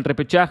accesible en el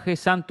repechaje.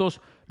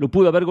 Santos lo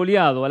pudo haber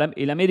goleado.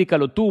 El América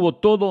lo tuvo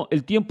todo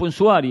el tiempo en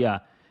su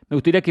área. Me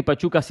gustaría que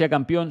Pachuca sea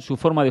campeón. Su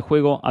forma de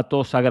juego a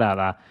todos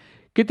agrada.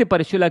 ¿Qué te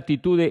pareció la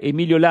actitud de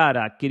Emilio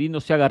Lara,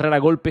 queriéndose agarrar a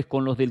golpes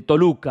con los del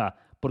Toluca,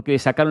 porque le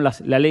sacaron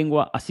la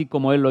lengua, así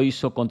como él lo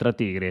hizo contra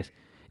Tigres?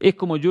 Es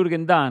como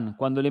Jürgen Damm,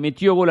 cuando le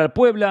metió gol al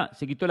Puebla,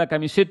 se quitó la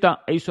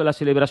camiseta e hizo la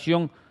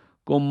celebración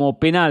como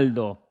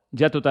penaldo,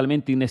 ya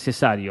totalmente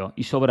innecesario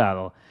y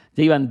sobrado.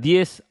 Ya iban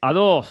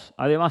 10-2,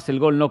 además el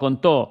gol no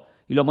contó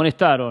y lo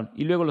amonestaron,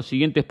 y luego los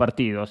siguientes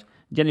partidos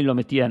ya ni lo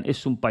metían,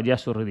 es un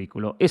payaso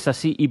ridículo. Es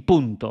así y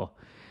punto.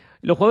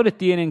 Los jugadores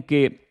tienen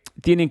que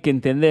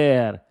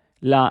entender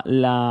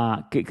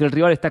que el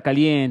rival está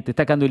caliente,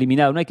 está quedando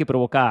eliminado, no hay que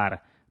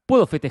provocar.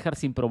 Puedo festejar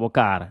sin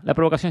provocar. La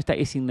provocación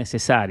es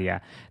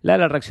innecesaria.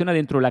 Lara reacciona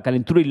dentro de la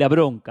calentura y la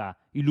bronca,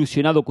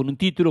 ilusionado con un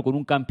título, con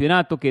un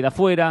campeonato, queda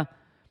fuera,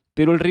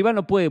 pero el rival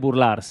no puede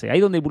burlarse. Ahí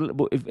donde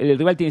el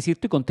rival tiene que decir,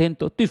 estoy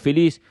contento, estoy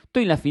feliz,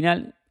 estoy en la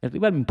final, el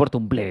rival me importa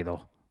un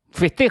bledo.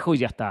 Festejo y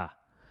ya está.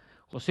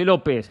 José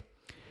López,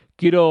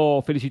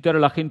 quiero felicitar a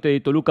la gente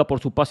de Toluca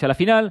por su pase a la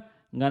final.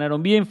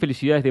 Ganaron bien,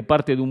 felicidades de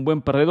parte de un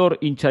buen perdedor,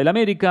 hincha del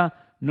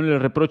América. No le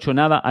reprocho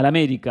nada al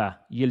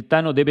América y el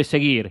Tano debe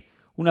seguir.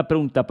 Una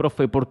pregunta,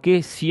 profe, ¿por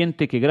qué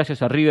siente que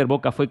gracias a River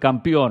Boca fue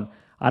campeón?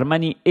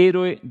 Armani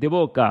héroe de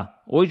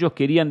Boca, o ellos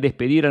querían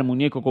despedir al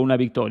muñeco con una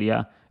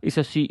victoria. Es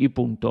así y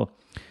punto.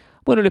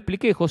 Bueno, le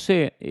expliqué,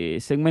 José,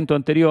 segmento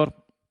anterior,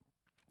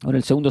 en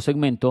el segundo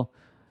segmento,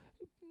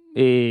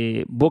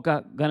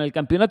 Boca gana el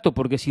campeonato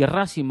porque si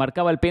Racing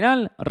marcaba el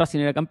penal, Racing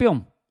era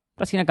campeón.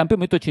 Racing era campeón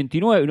en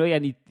 1989, no había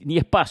ni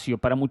espacio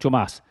para mucho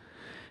más.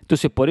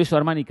 Entonces, por eso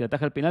Armani, que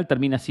ataja el penal,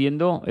 termina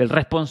siendo el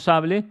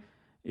responsable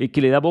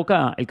que le da a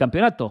Boca el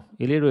campeonato,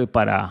 el héroe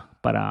para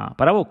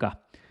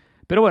Boca.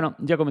 Pero bueno,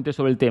 ya comenté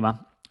sobre el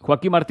tema.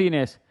 Joaquín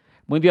Martínez,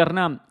 buen día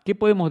Hernán, ¿qué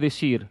podemos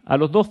decir? A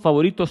los dos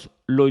favoritos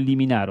lo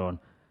eliminaron.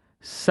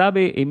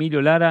 Sabe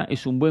Emilio Lara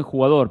es un buen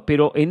jugador,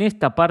 pero en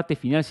esta parte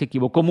final se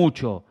equivocó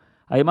mucho.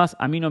 Además,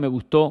 a mí no me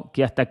gustó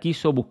que hasta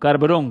quiso buscar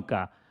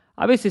bronca.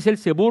 A veces él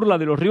se burla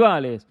de los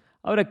rivales.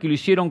 Ahora que lo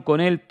hicieron con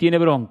él, tiene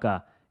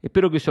bronca.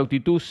 Espero que su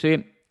actitud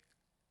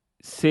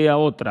sea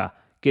otra,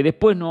 que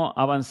después no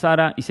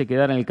avanzara y se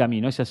quedara en el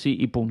camino. Es así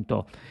y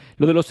punto.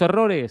 Lo de los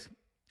errores,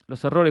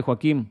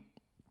 Joaquín,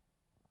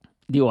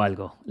 digo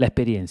algo, la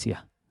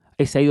experiencia.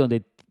 Es ahí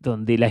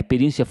donde la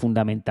experiencia es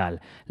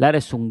fundamental. Lara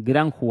es un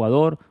gran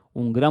jugador,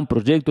 un gran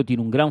proyecto,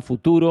 tiene un gran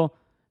futuro,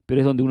 pero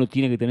es donde uno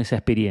tiene que tener esa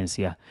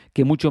experiencia.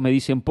 Que muchos me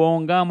dicen,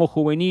 pongamos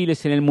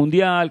juveniles en el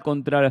Mundial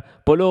contra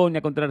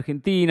Polonia, contra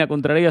Argentina,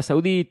 contra Arabia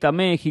Saudita,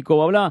 México,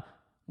 bla, bla.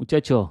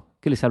 Muchachos,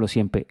 ¿qué les hablo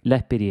siempre? La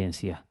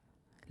experiencia,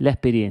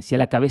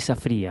 la cabeza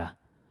fría.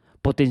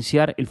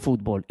 Potenciar el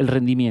fútbol, el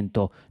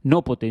rendimiento,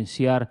 no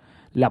potenciar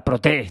la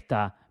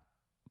protesta,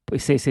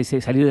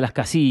 salir de las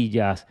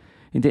casillas.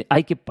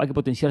 Hay que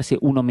potenciarse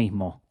uno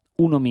mismo.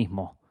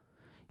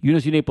 Y uno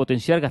tiene que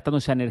potenciar gastando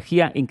esa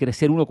energía en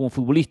crecer uno como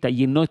futbolista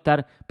y en no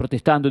estar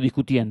protestando,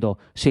 discutiendo.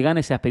 Se gana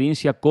esa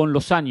experiencia con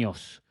los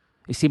años,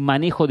 ese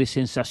manejo de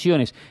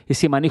sensaciones,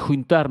 ese manejo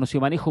interno,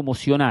 ese manejo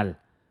emocional.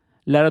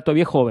 Lara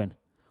todavía es joven,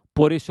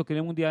 por eso que en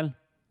el Mundial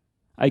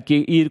hay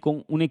que ir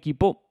con un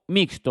equipo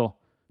mixto,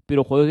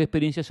 pero jugadores de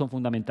experiencia son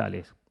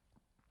fundamentales.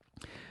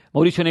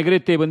 Mauricio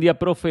Negrete, buen día,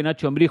 profe.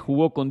 Nacho Ambriz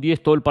jugó con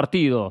 10 todo el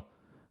partido.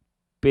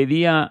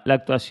 Pedía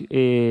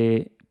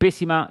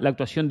pésima la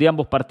actuación de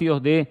ambos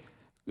partidos de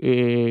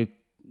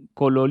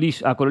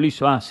Cololizo.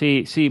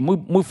 Sí,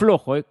 muy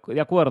flojo,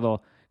 de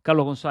acuerdo.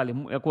 Carlos González,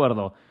 de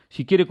acuerdo.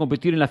 Si quiere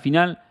competir en la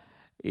final,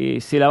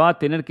 se la va a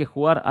tener que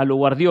jugar a lo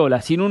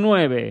Guardiola, sin un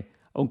 9,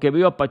 aunque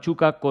veo a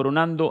Pachuca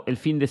coronando el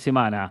fin de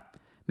semana.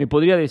 ¿Me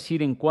podría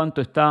decir en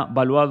cuánto está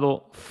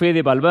valuado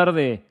Fede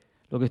Valverde?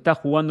 Lo que está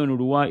jugando en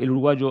Uruguay, el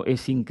uruguayo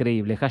es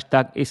increíble.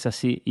 Hashtag es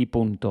así y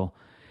punto.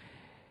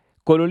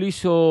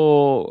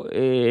 Cololizo,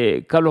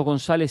 Carlos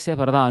González, es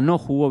verdad, no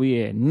jugó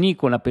bien, ni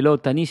con la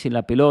pelota, ni sin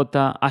la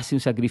pelota, hace un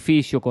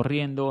sacrificio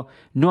corriendo,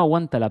 no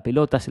aguanta la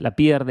pelota, se la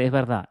pierde, es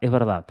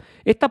verdad.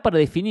 Está para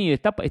definir,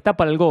 está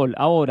para el gol.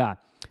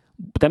 Ahora,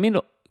 también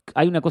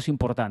hay una cosa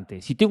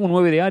importante, si tengo un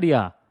 9 de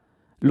área,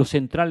 los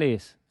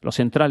centrales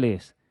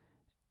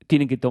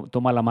tienen que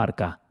tomar la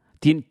marca,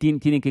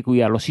 tienen que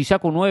cuidarlo. Si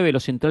saco 9,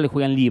 los centrales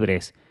juegan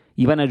libres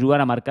y van a ayudar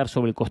a marcar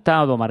sobre el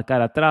costado, a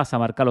marcar atrás, a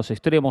marcar los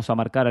extremos, a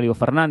marcar a Leo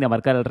Fernández, a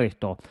marcar el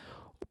resto.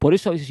 Por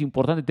eso a veces es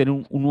importante tener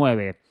un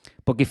 9,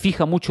 porque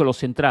fija mucho los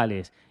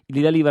centrales y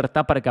le da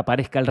libertad para que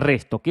aparezca el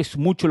resto, que es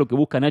mucho lo que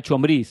busca Nacho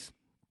Ambriz.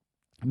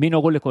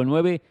 Menos goles con el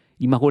 9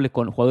 y más goles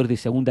con jugadores de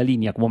segunda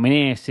línea, como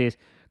Meneses,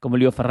 como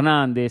Leo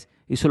Fernández.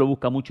 Eso lo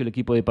busca mucho el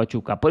equipo de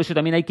Pachuca. Por eso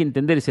también hay que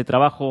entender ese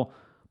trabajo,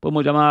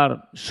 podemos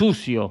llamar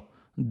sucio,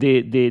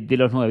 de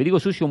los 9. Digo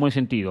sucio en buen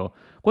sentido.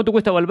 ¿Cuánto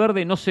cuesta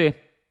Valverde? No sé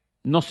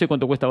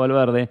cuánto cuesta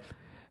Valverde,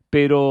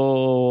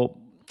 pero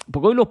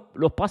porque hoy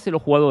los pases de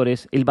los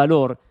jugadores, el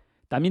valor,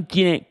 también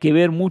tiene que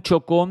ver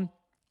mucho con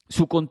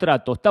su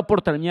contrato. ¿Está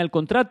por terminar el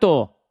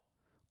contrato?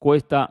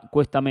 Cuesta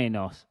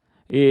menos.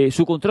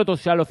 Su contrato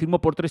ya lo firmó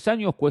por 3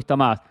 años, cuesta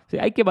más. O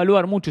sea, hay que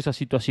evaluar mucho esas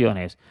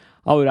situaciones.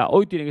 Ahora,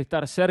 hoy tiene que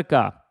estar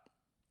cerca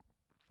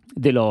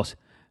de los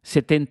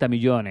 70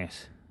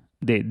 millones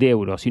de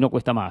euros, si no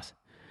cuesta más.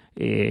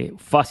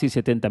 Fácil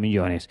 70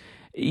 millones.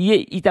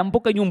 Y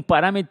tampoco hay un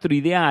parámetro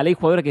ideal. Hay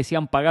jugadores que se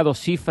han pagado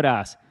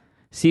cifras.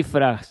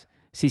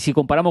 Si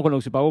comparamos con lo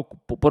que se pagó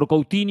por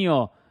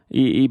Coutinho,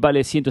 y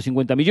vale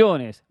 150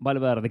 millones,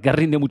 Valverde, que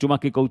rinde mucho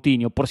más que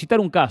Coutinho. Por citar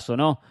un caso,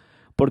 ¿no?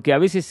 Porque a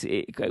veces,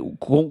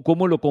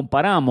 ¿cómo lo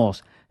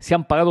comparamos? Se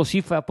han pagado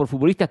cifras por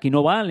futbolistas que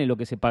no valen lo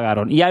que se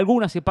pagaron. Y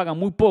algunas se pagan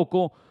muy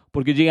poco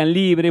porque llegan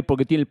libres,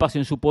 porque tienen el pase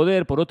en su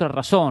poder, por otra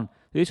razón.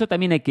 Eso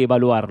también hay que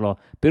evaluarlo.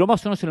 Pero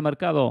más o menos en el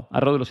mercado,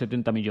 alrededor de los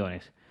 70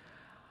 millones.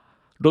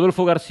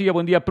 Rodolfo García,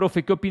 buen día,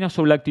 profe. ¿Qué opinas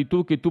sobre la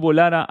actitud que tuvo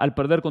Lara al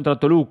perder contra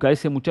Toluca?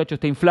 Ese muchacho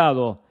está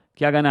inflado,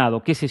 que ha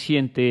ganado. ¿Qué se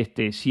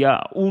siente si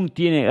aún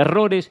tiene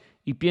errores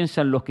y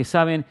piensan los que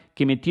saben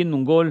que metiendo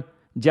un gol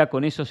ya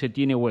con eso se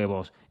tiene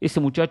huevos? Ese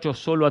muchacho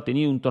solo ha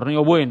tenido un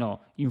torneo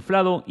bueno,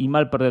 inflado y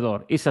mal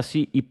perdedor. Es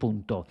así y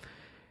punto.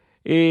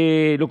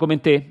 Lo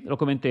comenté.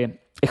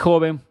 Es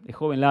joven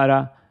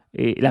Lara.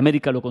 El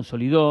América lo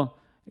consolidó,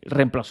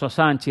 reemplazó a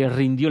Sánchez,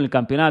 rindió en el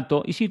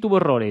campeonato y sí tuvo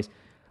errores.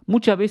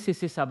 Muchas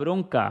veces la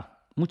bronca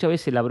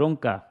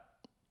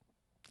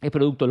es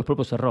producto de los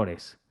propios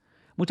errores.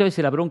 Muchas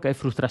veces la bronca es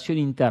frustración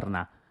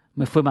interna.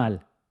 Me fue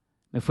mal,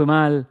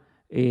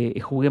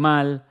 jugué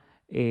mal,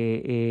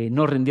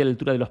 no rendí a la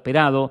altura de lo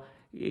esperado.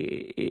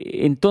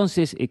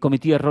 Entonces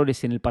cometí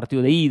errores en el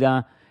partido de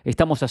ida.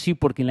 Estamos así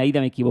porque en la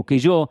ida me equivoqué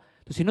yo.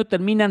 Entonces no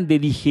terminan de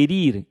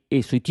digerir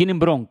eso y tienen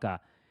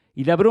bronca.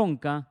 Y la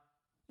bronca,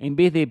 en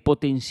vez de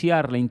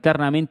potenciarla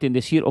internamente en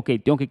decir, ok,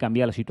 tengo que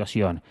cambiar la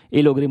situación,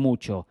 logré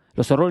mucho,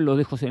 los errores los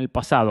dejo en el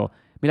pasado,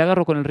 me la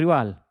agarro con el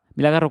rival,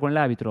 me la agarro con el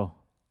árbitro,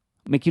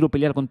 me quiero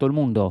pelear con todo el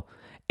mundo.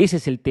 Ese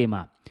es el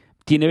tema.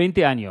 Tiene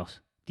 20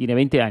 años.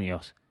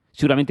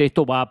 Seguramente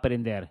esto va a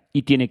aprender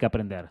y tiene que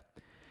aprender.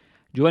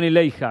 Giovanni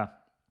Leija,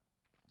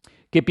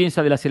 ¿qué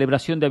piensa de la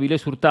celebración de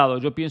Avilés Hurtado?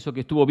 Yo pienso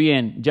que estuvo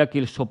bien, ya que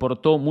él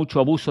soportó mucho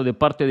abuso de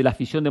parte de la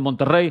afición de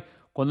Monterrey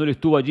cuando él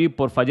estuvo allí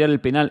por fallar el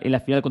penal en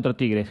la final contra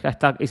Tigres.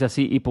 Hashtag es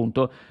así y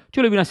punto.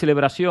 Yo le vi una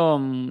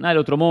celebración, nada del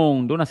otro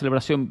mundo, una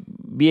celebración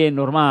bien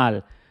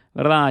normal,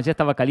 ¿verdad? Ya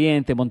estaba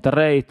caliente,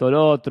 Monterrey, todo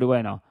lo otro, y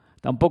bueno,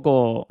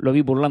 tampoco lo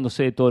vi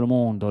burlándose de todo el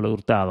mundo, lo de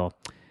Hurtado.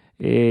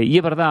 Y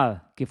es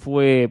verdad que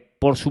fue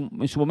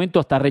en su momento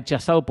hasta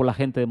rechazado por la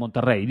gente de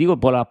Monterrey, digo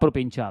por la propia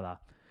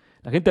hinchada.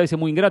 La gente a veces es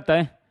muy ingrata,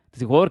 ¿eh?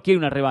 Ese jugador quiere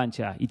una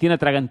revancha y tiene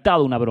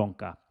atragantado una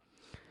bronca.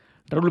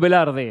 Raúl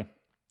Velarde,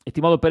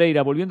 estimado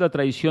Pereira, volviendo a la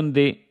tradición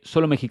de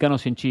solo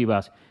mexicanos en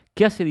Chivas,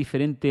 ¿qué hace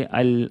diferente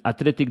al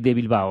Athletic de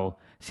Bilbao?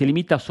 Se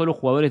limita a solo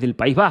jugadores del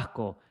País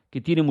Vasco,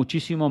 que tiene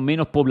muchísimo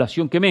menos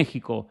población que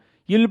México.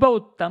 Y el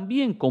Bilbao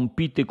también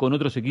compite con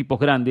otros equipos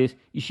grandes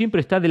y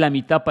siempre está de la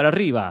mitad para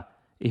arriba.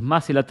 Es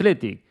más, el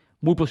Athletic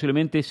muy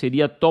posiblemente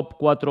sería top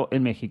 4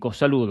 en México.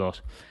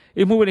 Saludos.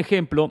 Es muy buen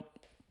ejemplo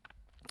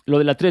lo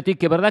del Athletic,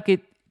 que es verdad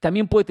que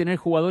también puede tener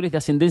jugadores de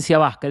ascendencia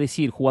vasca, es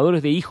decir,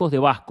 jugadores de hijos de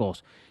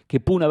vascos, que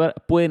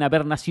pueden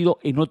haber nacido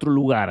en otro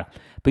lugar.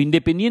 Pero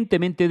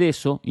independientemente de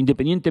eso,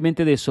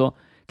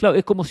 claro,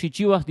 es como si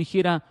Chivas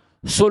dijera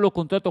solo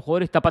contrato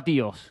jugadores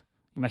tapatíos.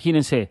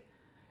 Imagínense.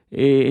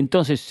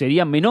 Entonces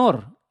sería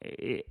menor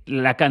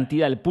la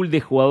cantidad, el pool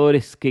de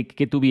jugadores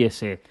que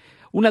tuviese.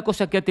 Una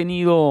cosa que ha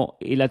tenido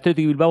el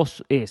Athletic Bilbao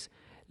es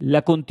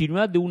la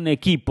continuidad de un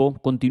equipo,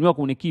 continúa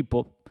con un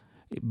equipo,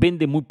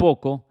 vende muy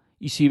poco,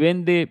 y si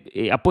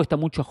vende, apuesta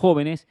mucho a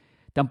jóvenes.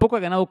 Tampoco ha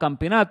ganado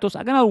campeonatos,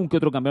 ha ganado un que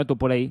otro campeonato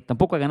por ahí,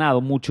 tampoco ha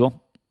ganado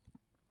mucho,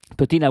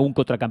 pero tiene algún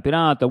que otro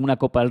campeonato, alguna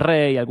Copa del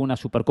Rey, alguna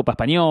Supercopa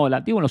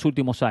Española, digo en los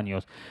últimos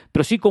años,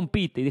 pero sí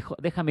compite y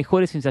deja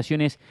mejores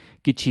sensaciones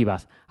que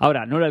Chivas.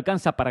 Ahora, no le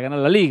alcanza para ganar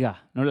la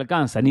Liga,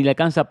 ni le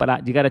alcanza para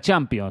llegar a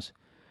Champions,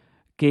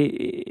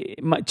 que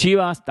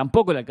Chivas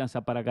tampoco le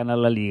alcanza para ganar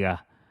la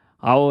Liga.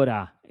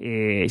 Ahora,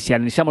 si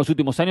analizamos los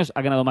últimos años,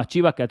 ha ganado más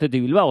Chivas que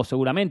Athletic Bilbao,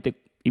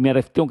 seguramente, y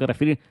tengo que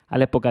referir a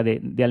la época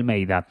de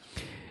Almeida.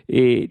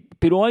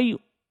 Pero no hay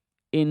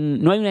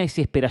una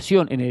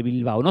desesperación en el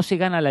Bilbao. No se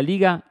gana la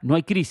Liga, no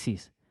hay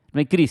crisis.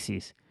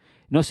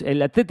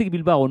 El Athletic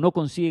Bilbao no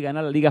consigue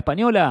ganar la Liga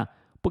Española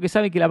porque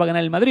sabe que la va a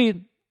ganar el Madrid,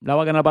 la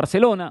va a ganar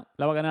Barcelona,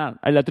 la va a ganar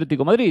el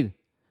Atlético Madrid.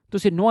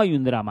 Entonces no hay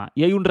un drama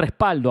y hay un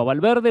respaldo a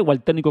Valverde o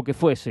al técnico que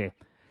fuese.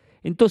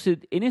 Entonces,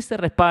 en ese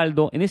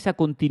respaldo, en esa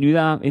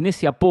continuidad, en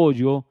ese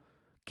apoyo,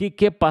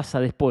 ¿qué pasa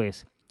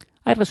después?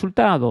 Hay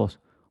resultados.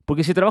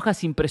 Porque se trabaja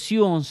sin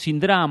presión, sin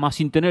drama,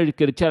 sin tener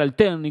que echar al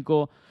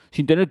técnico,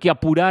 sin tener que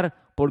apurar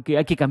porque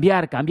hay que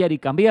cambiar.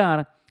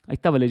 Ahí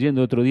estaba leyendo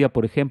el otro día,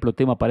 por ejemplo,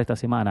 tema para esta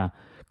semana.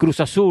 Cruz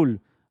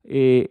Azul,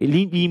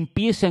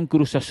 limpieza en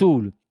Cruz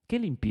Azul. ¿Qué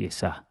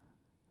limpieza?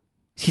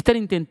 Si están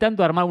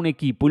intentando armar un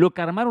equipo y lo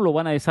que armaron lo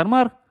van a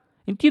desarmar,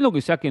 entiendo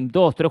que saquen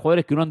 2, 3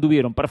 jugadores que no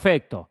anduvieron,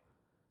 perfecto.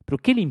 Pero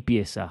 ¿qué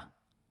limpieza?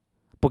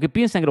 porque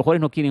piensan que los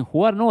jugadores no quieren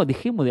jugar. No,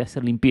 dejemos de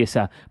hacer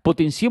limpieza,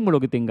 potenciemos lo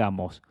que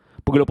tengamos,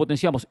 porque lo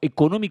potenciamos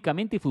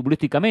económicamente y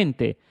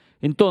futbolísticamente.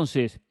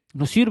 Entonces,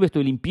 no sirve esto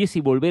de limpieza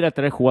y volver a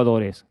traer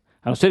jugadores,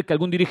 a no ser que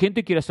algún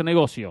dirigente quiera hacer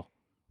negocio,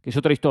 que es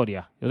otra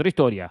historia.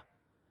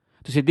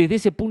 Entonces, desde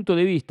ese punto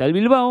de vista, el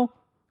Bilbao,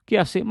 ¿qué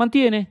hace?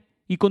 Mantiene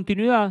y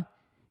continuidad,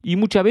 y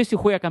muchas veces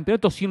juega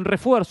campeonatos sin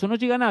refuerzo, no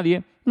llega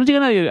nadie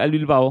al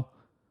Bilbao,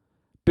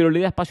 pero le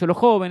da espacio a los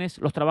jóvenes,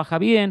 los trabaja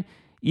bien,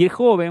 y el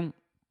joven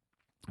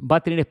va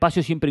a tener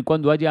espacio siempre y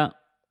cuando haya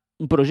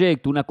un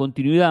proyecto, una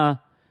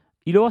continuidad,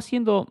 y lo va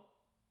haciendo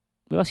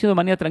de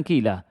manera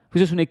tranquila.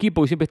 Pues es un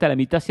equipo que siempre está a la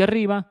mitad hacia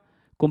arriba,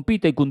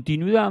 compite, hay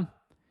continuidad,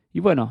 y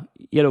bueno,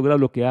 y ha logrado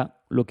lo que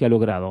ha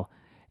logrado.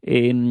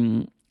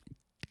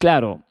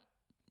 Claro,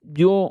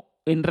 yo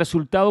en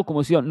resultado,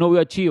 como decía, no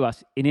veo a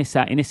Chivas en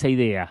esa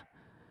idea,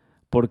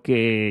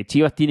 porque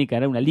Chivas tiene que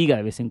ganar una liga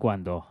de vez en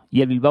cuando,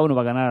 y el Bilbao no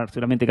va a ganar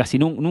seguramente casi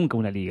nunca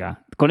una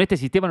liga. Con este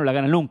sistema no la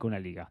gana nunca una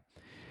liga.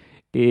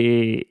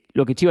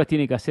 Lo que Chivas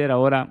tiene que hacer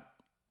ahora,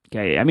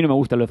 que a mí no me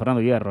gusta lo de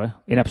Fernando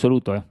Hierro, en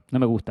absoluto, no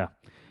me gusta.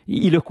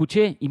 Y lo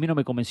escuché y a mí no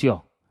me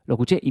convenció.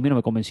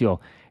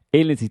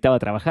 Él necesitaba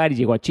trabajar y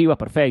llegó a Chivas,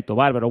 perfecto,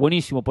 bárbaro,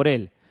 buenísimo por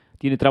él.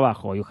 Tiene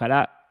trabajo y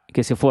ojalá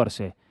que se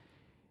esfuerce.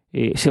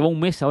 Se va un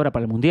mes ahora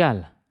para el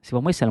Mundial.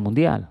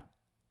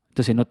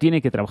 Entonces no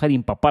tiene que trabajar y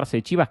empaparse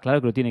de Chivas,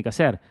 claro que lo tiene que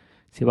hacer.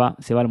 Se va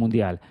al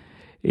Mundial.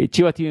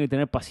 Chivas tiene que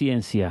tener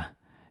paciencia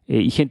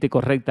y gente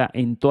correcta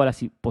en todas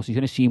las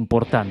posiciones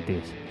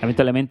importantes.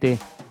 Lamentablemente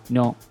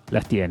no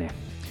las tiene.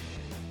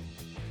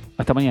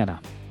 Hasta mañana.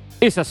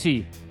 Es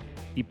así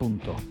y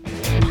punto.